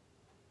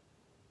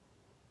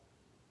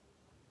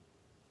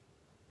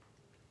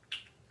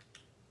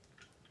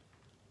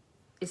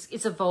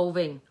 It's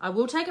evolving. I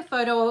will take a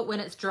photo of it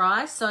when it's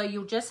dry, so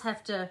you'll just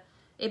have to,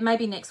 it may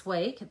be next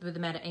week with the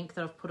amount of ink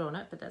that I've put on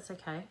it, but that's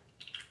okay.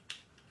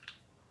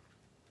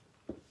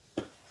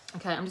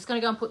 Okay, I'm just going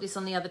to go and put this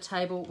on the other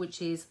table,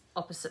 which is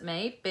opposite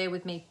me. Bear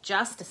with me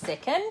just a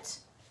second.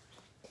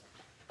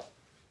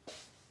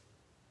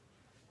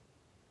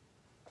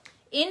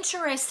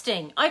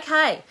 Interesting.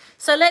 Okay,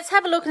 so let's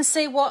have a look and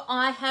see what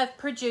I have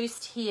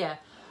produced here.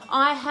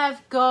 I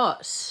have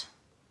got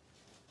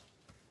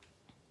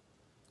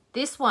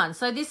this one.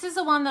 So this is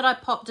the one that I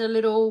popped a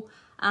little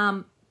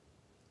fluoro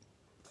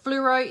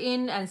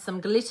in and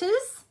some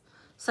glitters.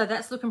 So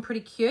that's looking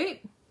pretty cute.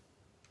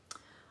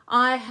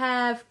 I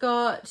have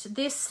got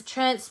this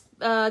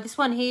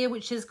one here,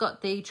 which has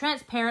got the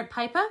transparent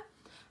paper,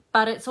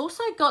 but it's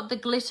also got the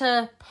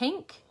glitter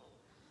pink,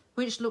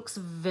 which looks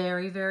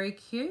very, very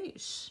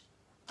cute.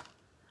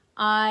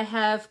 I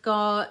have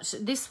got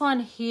this one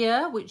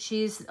here, which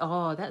is,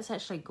 oh, that's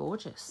actually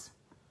gorgeous.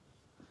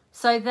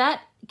 So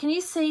that, can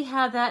you see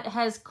how that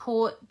has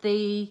caught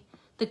the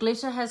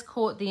glitter has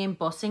caught the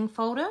embossing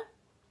folder?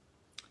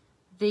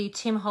 The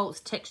Tim Holtz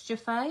Texture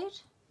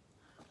Fade.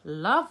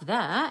 Love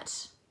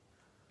that.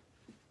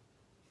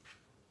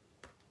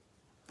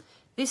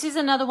 This is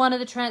another one of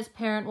the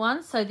transparent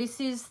ones. So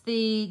this is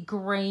the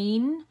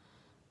green.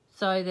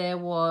 So there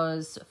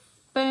was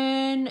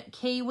fern,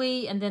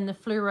 kiwi, and then the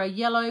fluoro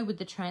yellow with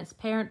the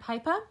transparent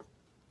paper.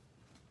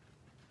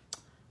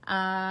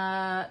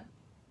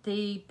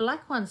 The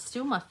black one's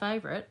still my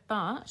favourite,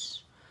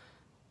 but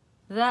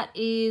that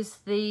is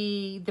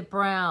the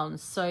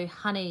browns. So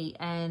honey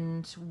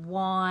and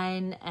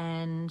wine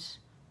and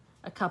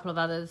a couple of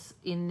others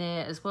in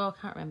there as well.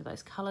 I can't remember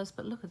those colours,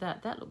 but look at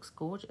that. That looks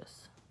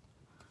gorgeous.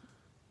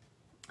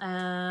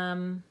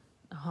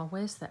 Oh,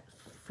 where's that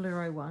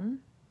fluoro one?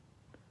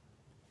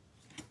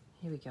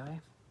 Here we go.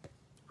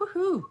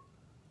 Woohoo!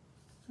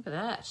 Look at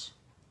that.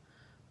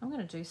 I'm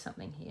going to do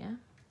something here,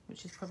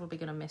 which is probably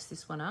going to mess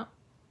this one up.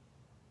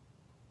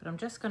 But I'm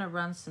just going to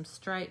run some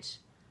straight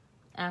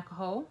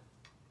alcohol.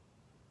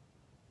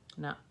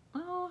 No.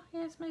 Oh,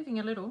 yeah, it's moving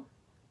a little.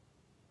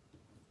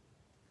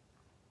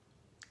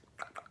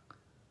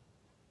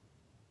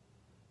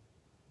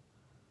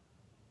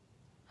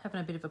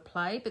 Having a bit of a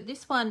play. But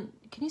this one,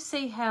 can you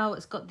see how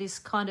it's got this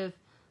kind of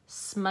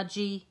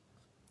smudgy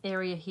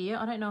area here?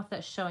 I don't know if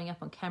that's showing up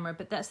on camera,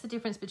 but that's the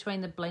difference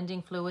between the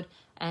blending fluid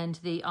and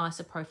the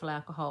isopropyl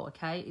alcohol,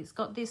 okay? It's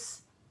got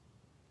this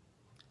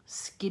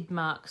skid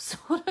mark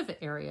sort of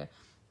area.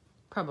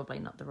 Probably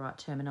not the right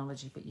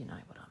terminology, but you know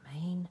what I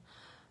mean.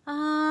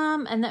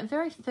 And that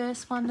very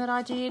first one that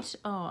I did,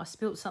 oh, I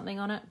spilt something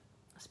on it.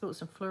 I spilt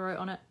some fluoro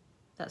on it.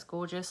 That's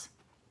gorgeous.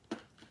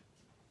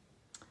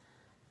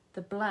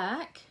 The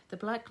black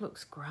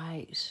looks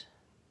great.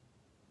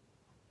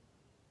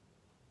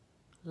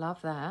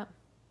 Love that.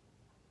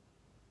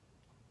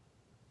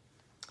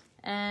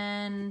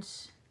 And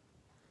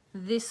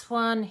this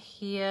one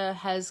here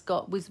has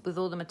got, with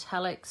all the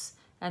metallics,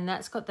 and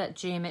that's got that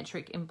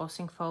geometric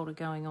embossing folder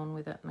going on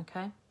with it,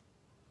 okay?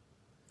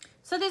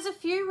 So there's a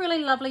few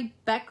really lovely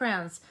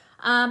backgrounds.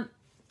 Oh,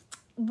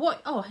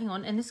 hang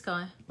on, and this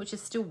guy, which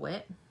is still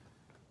wet.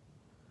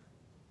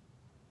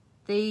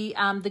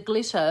 The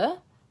glitter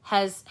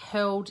has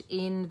held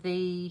in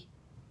the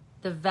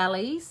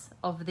valleys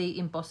of the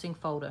embossing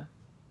folder,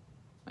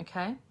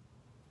 okay?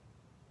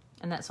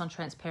 And that's on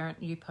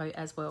transparent Yupo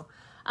as well.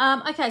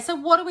 Okay, so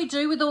what do we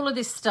do with all of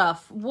this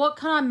stuff? What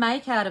can I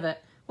make out of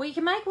it? Well, you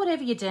can make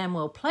whatever you damn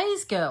well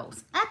please,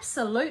 girls.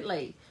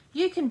 Absolutely.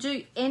 You can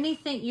do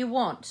anything you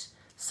want.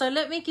 So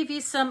let me give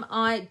you some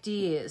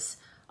ideas.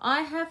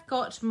 I have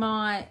got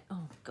my,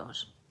 oh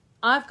gosh,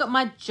 I've got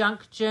my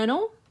junk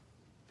journal.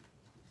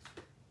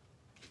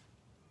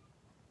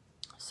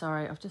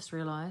 Sorry, I've just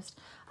realised.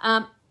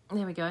 There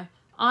we go.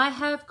 I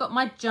have got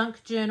my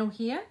junk journal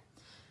here.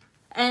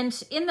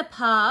 And in the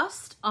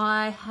past,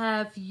 I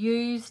have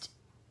used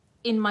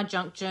in my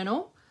junk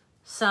journal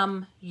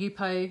some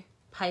Yupo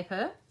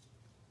paper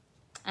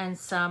and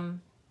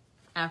some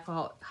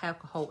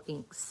alcohol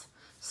inks.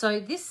 So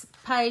this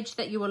page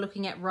that you are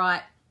looking at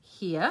right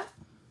here,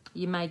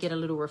 you may get a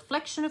little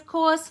reflection, of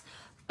course,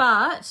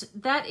 but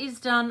that is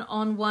done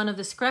on one of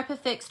the Scrap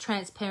Effects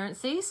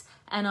transparencies,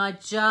 and I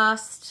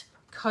just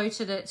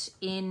coated it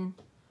in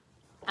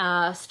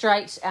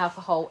straight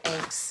alcohol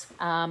inks.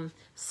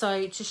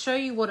 So to show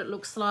you what it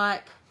looks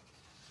like,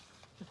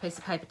 a piece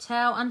of paper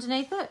towel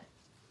underneath it.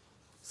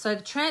 So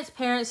the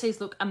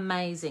transparencies look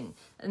amazing.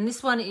 And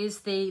this one is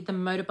the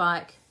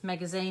Motorbike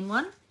magazine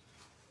one.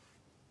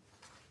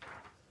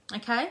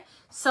 Okay,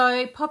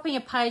 so popping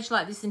a page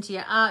like this into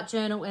your art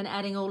journal and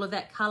adding all of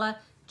that colour,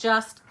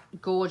 just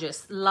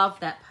gorgeous. Love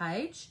that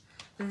page.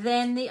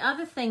 Then the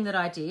other thing that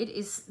I did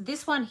is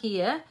this one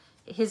here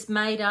is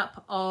made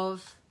up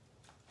of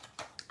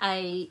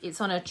it's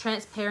on a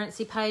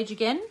transparency page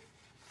again.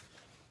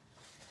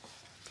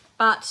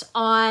 But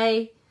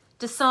I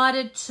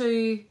decided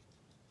to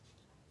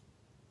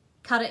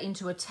cut it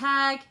into a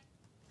tag.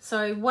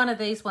 So one of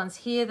these ones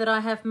here that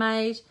I have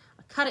made,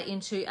 I cut it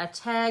into a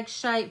tag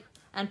shape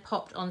and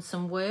popped on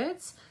some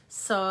words.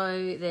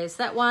 So there's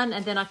that one,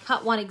 and then I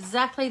cut one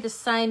exactly the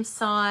same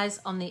size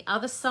on the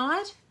other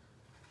side.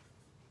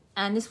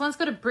 And this one's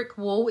got a brick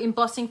wall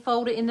embossing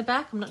folder in the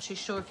back. I'm not too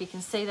sure if you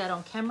can see that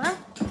on camera.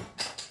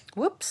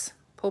 Whoops,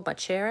 pulled my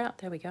chair out,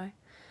 there we go.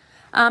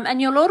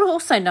 And you'll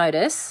also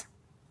notice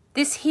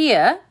this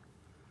here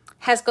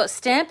has got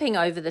stamping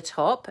over the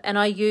top, and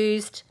I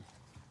used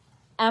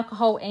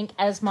alcohol ink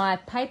as my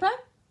paper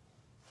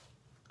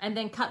and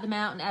then cut them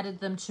out and added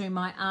them to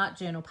my art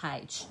journal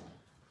page.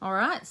 All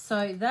right,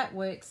 so that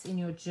works in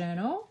your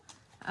journal.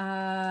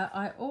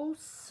 I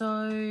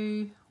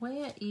also,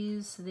 where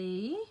is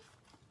the,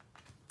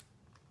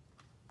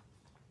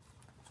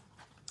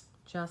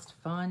 just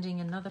finding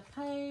another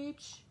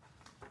page.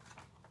 I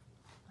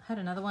had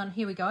another one,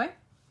 here we go.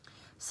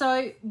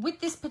 So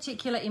with this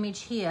particular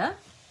image here,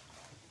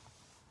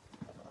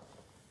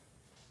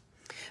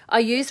 I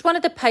used one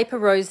of the Paper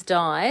Rose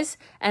dies,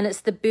 and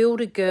it's the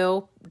Build a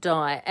Girl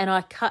die, and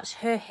I cut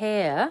her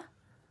hair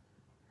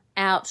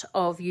out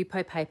of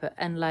Yupo paper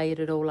and layered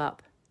it all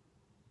up.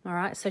 All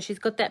right, so she's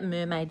got that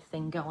mermaid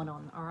thing going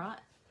on, all right?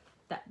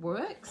 That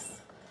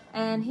works.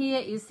 And here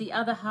is the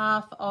other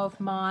half of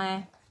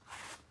my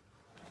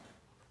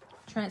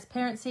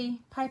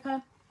transparency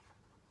paper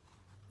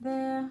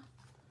there.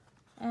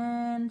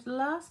 And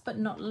last but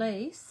not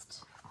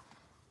least,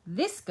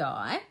 this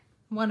guy,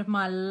 one of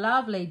my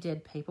lovely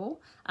dead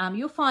people.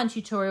 You'll find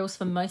tutorials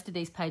for most of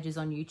these pages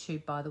on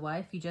YouTube, by the way,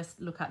 if you just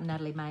look up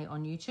Natalie May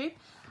on YouTube.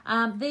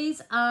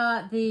 These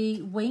are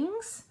the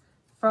wings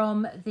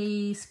from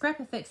the Scrap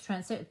Effects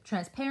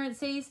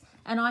Transparencies,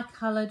 and I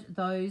coloured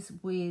those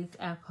with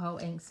alcohol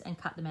inks and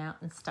cut them out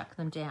and stuck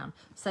them down.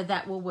 So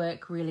that will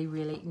work really,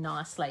 really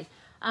nicely.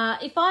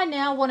 If I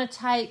now want to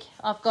take,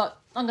 I'm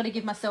going to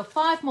give myself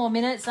 5 more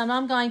minutes, and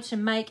I'm going to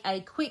make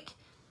a quick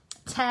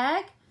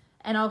tag,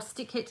 and I'll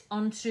stick it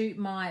onto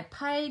my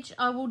page.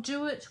 I will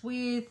do it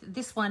with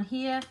this one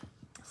here.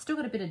 Still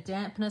got a bit of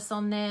dampness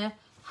on there.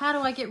 How do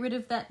I get rid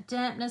of that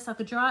dampness? I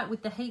could dry it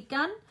with the heat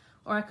gun,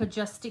 or I could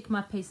just stick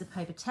my piece of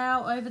paper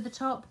towel over the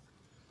top.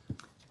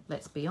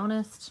 Let's be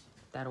honest,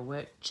 that'll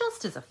work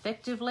just as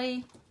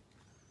effectively.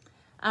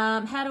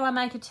 How do I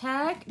make a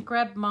tag?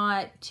 Grab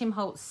my Tim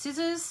Holtz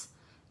scissors.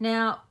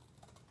 Now,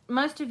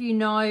 most of you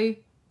know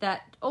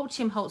that all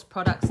Tim Holtz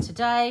products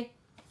today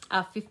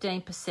are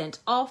 15%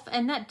 off,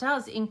 and that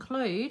does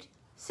include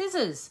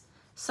scissors.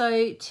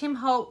 So Tim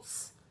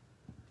Holtz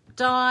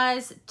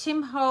dies,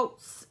 Tim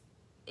Holtz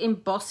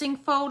embossing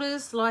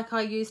folders like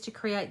I used to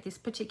create this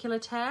particular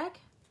tag.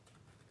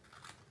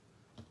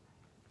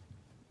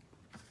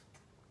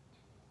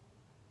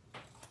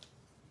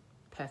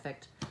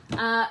 Perfect.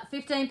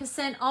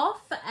 15%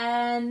 off,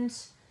 and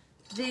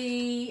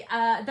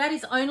that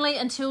is only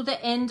until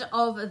the end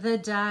of the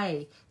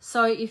day.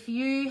 So if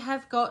you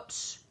have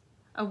got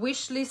a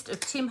wish list of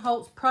Tim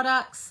Holtz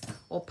products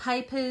or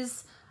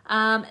papers,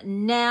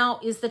 now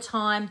is the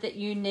time that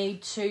you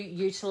need to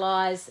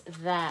utilize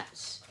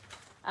that.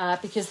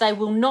 Because they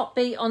will not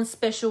be on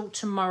special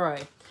tomorrow.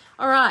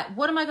 All right,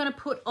 what am I going to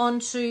put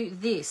onto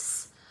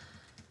this?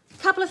 A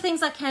couple of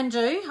things I can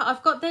do.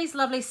 I've got these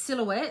lovely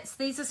silhouettes.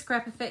 These are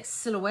Scrap Effects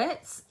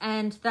silhouettes,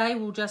 and they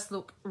will just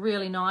look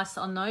really nice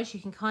on those.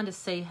 You can kind of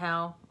see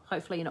how,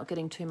 hopefully you're not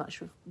getting too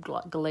much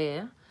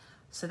glare.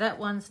 So that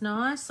one's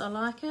nice, I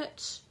like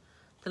it.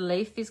 The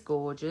leaf is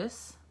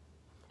gorgeous.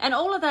 And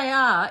all they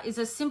are is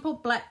a simple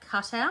black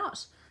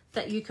cutout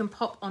that you can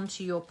pop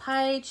onto your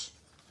page.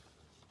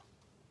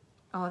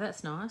 Oh,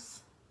 that's nice.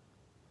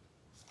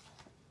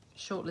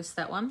 Shortlist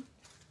that one.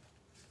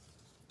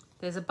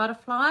 There's a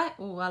butterfly.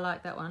 Oh, I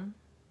like that one.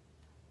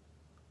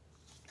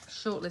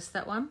 Shortlist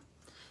that one.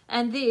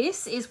 And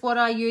this is what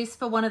I used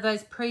for one of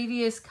those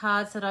previous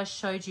cards that I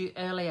showed you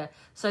earlier.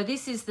 So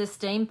this is the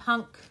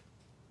steampunk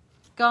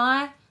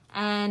guy,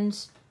 and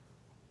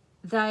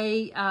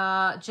they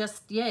are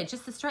just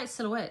the straight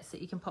silhouettes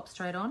that you can pop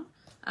straight on.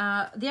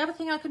 The other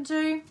thing I can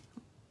do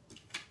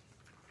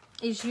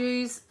is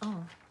use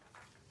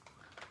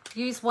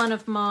one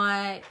of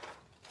my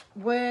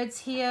words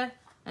here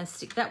and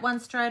stick that one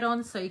straight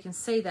on, so you can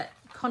see that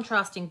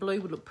contrasting blue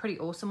would look pretty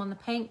awesome on the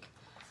pink.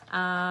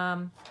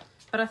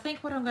 But I think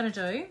what I'm going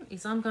to do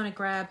is I'm going to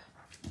grab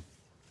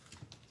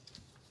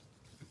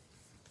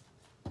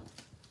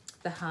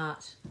the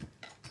heart.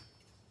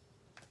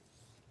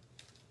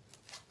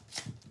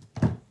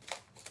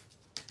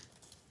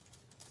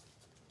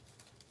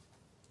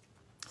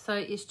 So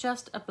it's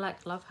just a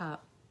black love heart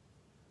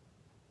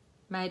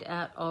made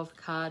out of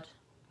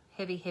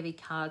heavy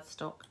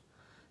cardstock,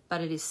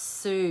 but it is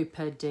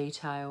super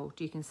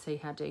detailed. You can see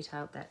how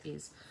detailed that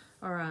is.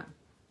 All right.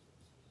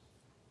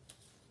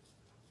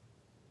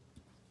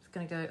 It's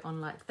going to go on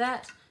like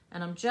that,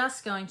 and I'm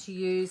just going to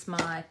use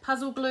my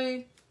puzzle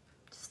glue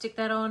to stick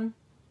that on.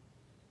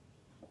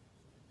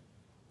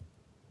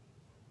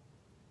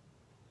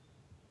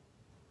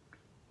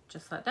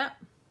 Just like that.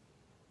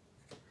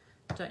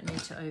 Don't need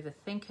to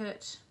overthink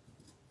it.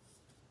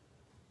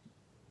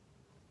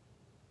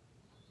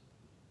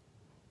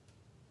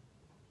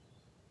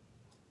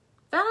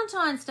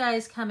 Valentine's Day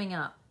is coming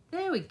up.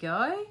 There we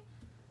go.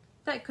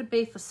 That could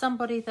be for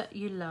somebody that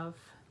you love.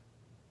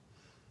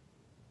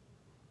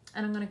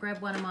 And I'm going to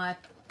grab one of my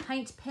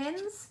paint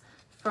pens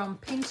from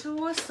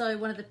Pintor. So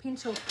one of the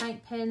Pintor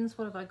paint pens.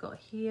 What have I got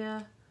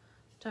here?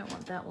 Don't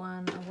want that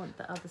one. I want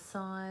the other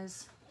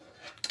size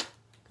that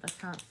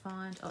I can't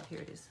find. Oh, here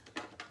it is.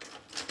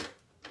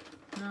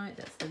 No,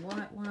 that's the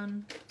white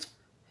one.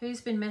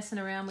 Who's been messing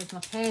around with my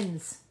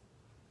pens?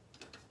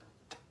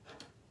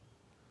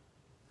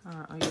 All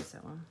right, I'll use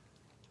that one.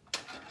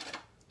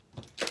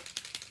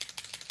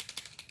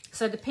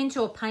 So the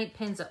Pintor paint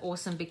pens are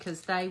awesome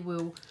because they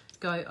will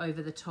go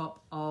over the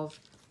top of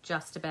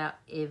just about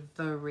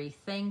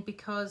everything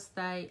because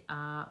they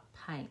are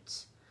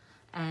paint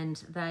and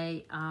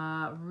they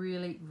are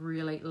really,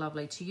 really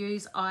lovely to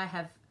use. I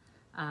have,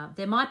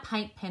 they're my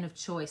paint pen of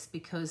choice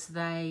because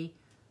they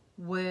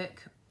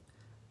work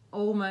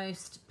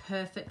almost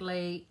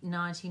perfectly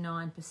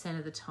 99%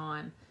 of the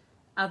time.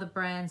 Other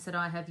brands that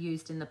I have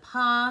used in the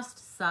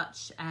past,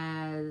 such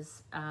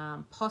as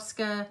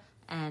Posca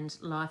and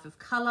Life of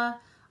Colour,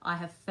 I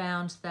have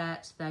found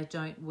that they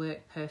don't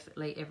work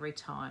perfectly every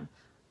time.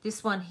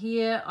 This one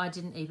here, I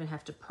didn't even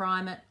have to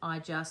prime it. I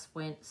just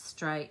went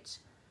straight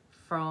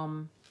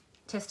from,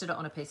 tested it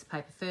on a piece of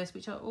paper first,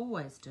 which I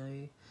always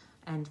do,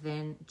 and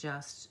then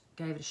just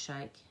gave it a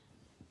shake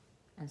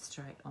and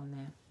straight on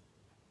there.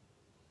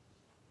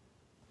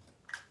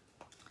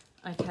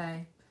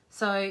 Okay,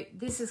 so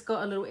this has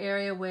got a little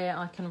area where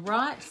I can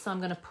write, so I'm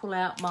going to pull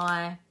out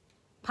my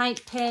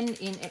paint pen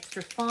in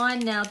extra fine.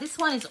 Now this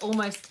one is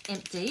almost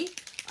empty.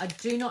 I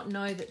do not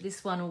know that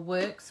this one will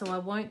work, so I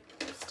won't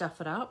stuff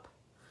it up.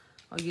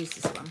 I'll use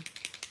this one.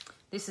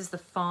 This is the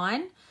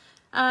fine.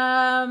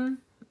 And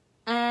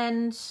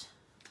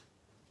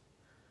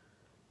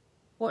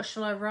what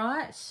shall I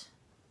write?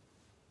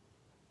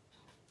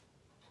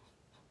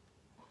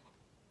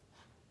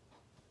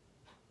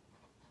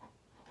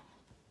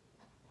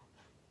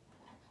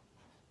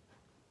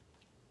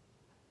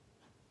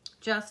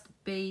 Just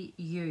be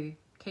you.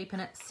 Keeping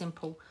it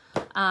simple.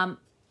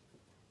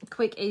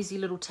 Quick, easy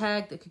little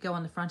tag that could go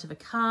on the front of a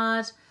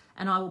card,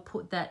 and I will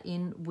put that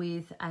in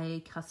with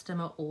a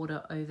customer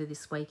order over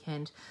this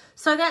weekend.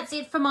 So that's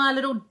it for my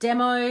little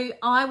demo.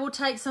 I will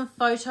take some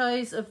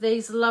photos of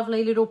these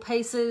lovely little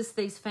pieces,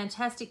 these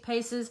fantastic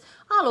pieces.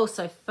 I'll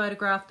also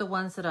photograph the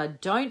ones that I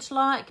don't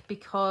like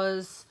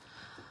because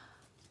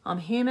I'm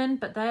human,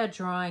 but they are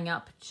drying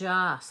up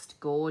just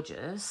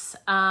gorgeous.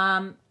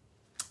 I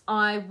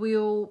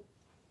will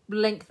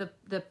link the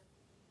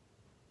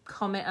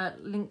comment,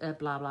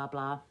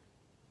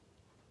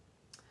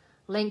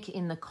 link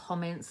in the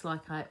comments,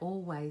 like I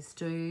always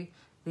do,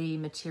 the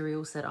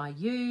materials that I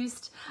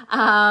used,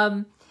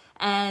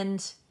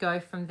 and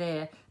go from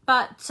there.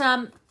 But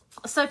so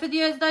for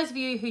those of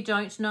you who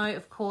don't know,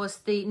 of course,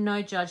 the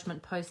no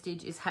judgment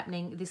postage is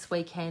happening this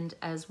weekend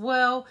as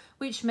well,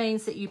 which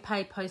means that you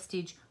pay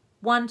postage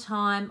one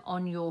time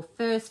on your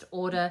first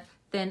order.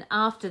 Then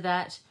after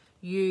that,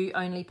 you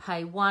only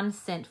pay 1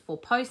 cent for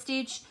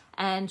postage,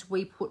 and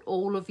we put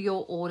all of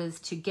your orders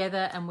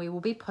together and we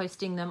will be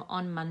posting them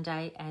on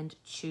Monday and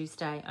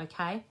Tuesday,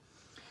 okay?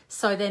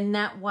 So then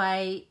that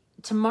way,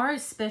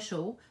 tomorrow's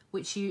special,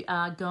 which you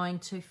are going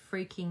to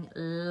freaking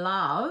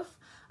love,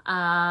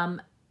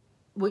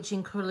 which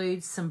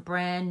includes some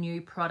brand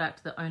new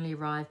product that only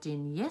arrived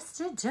in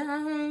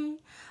yesterday,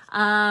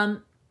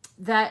 that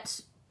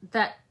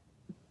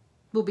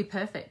will be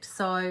perfect.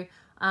 So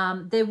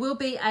there will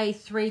be a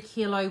 3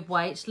 kilo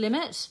weight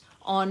limit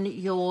on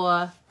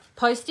your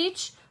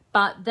postage,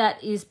 but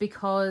that is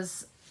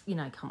because, you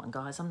know, come on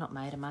guys, I'm not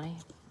made of money.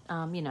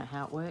 You know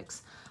how it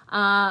works.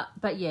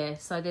 But yeah,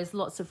 so there's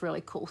lots of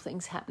really cool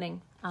things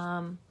happening.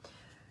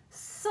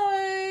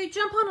 So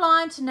jump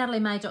online to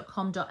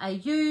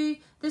nataliemay.com.au.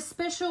 The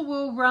special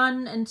will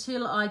run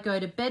until I go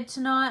to bed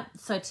tonight.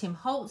 So Tim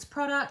Holtz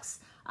products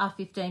are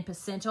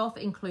 15% off,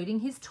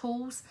 including his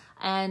tools,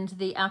 and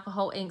the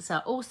alcohol inks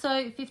are also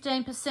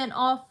 15%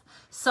 off.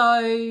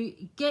 So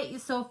get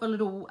yourself a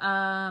little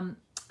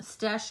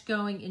stash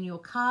going in your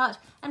cart.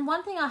 And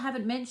one thing I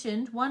haven't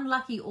mentioned, one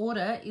lucky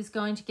order is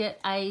going to get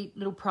a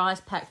little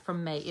prize pack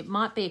from me. It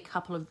might be a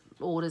couple of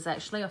orders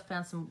actually. I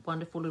found some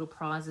wonderful little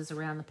prizes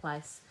around the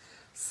place.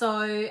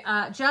 So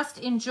just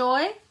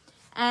enjoy,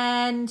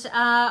 and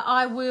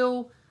I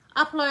will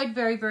upload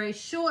very, very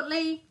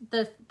shortly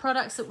the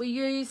products that we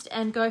used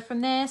and go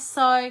from there.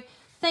 So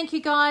thank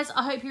you guys.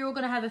 I hope you're all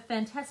going to have a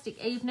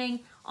fantastic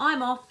evening.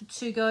 I'm off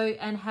to go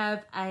and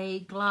have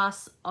a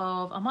glass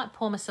of, I might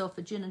pour myself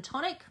a gin and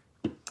tonic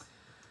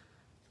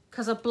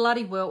because I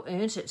bloody well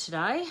earned it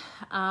today.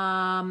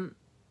 My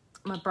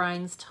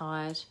brain's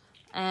tired,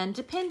 and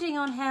depending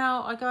on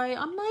how I go,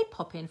 I may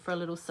pop in for a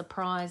little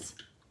surprise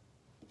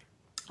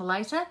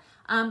later.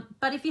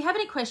 But if you have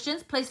any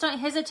questions, please don't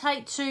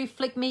hesitate to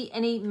flick me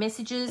any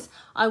messages.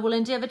 I will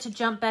endeavour to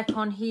jump back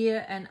on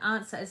here and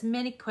answer as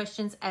many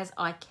questions as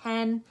I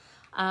can,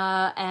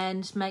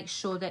 and make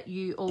sure that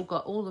you all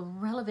got all the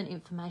relevant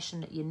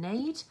information that you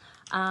need.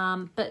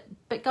 But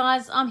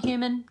guys, I'm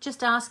human.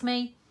 Just ask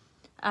me.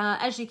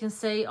 As you can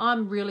see,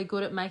 I'm really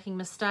good at making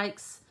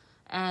mistakes,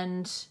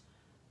 and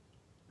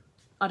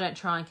I don't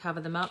try and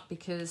cover them up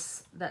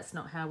because that's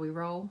not how we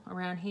roll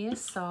around here.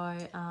 So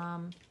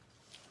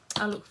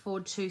I look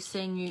forward to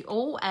seeing you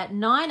all at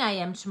 9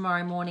 a.m.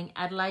 tomorrow morning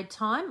Adelaide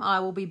time. I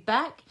will be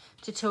back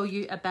to tell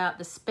you about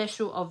the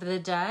special of the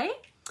day,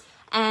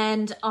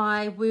 and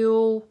I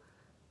will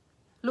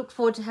look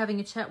forward to having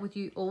a chat with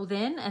you all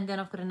then. And then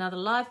I've got another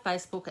live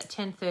Facebook at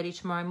 10:30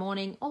 tomorrow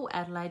morning, all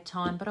Adelaide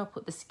time, but I'll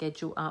put the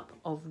schedule up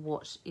of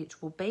what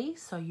it will be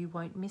so you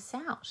won't miss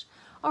out.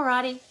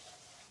 Alrighty.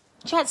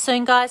 Chat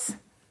soon, guys.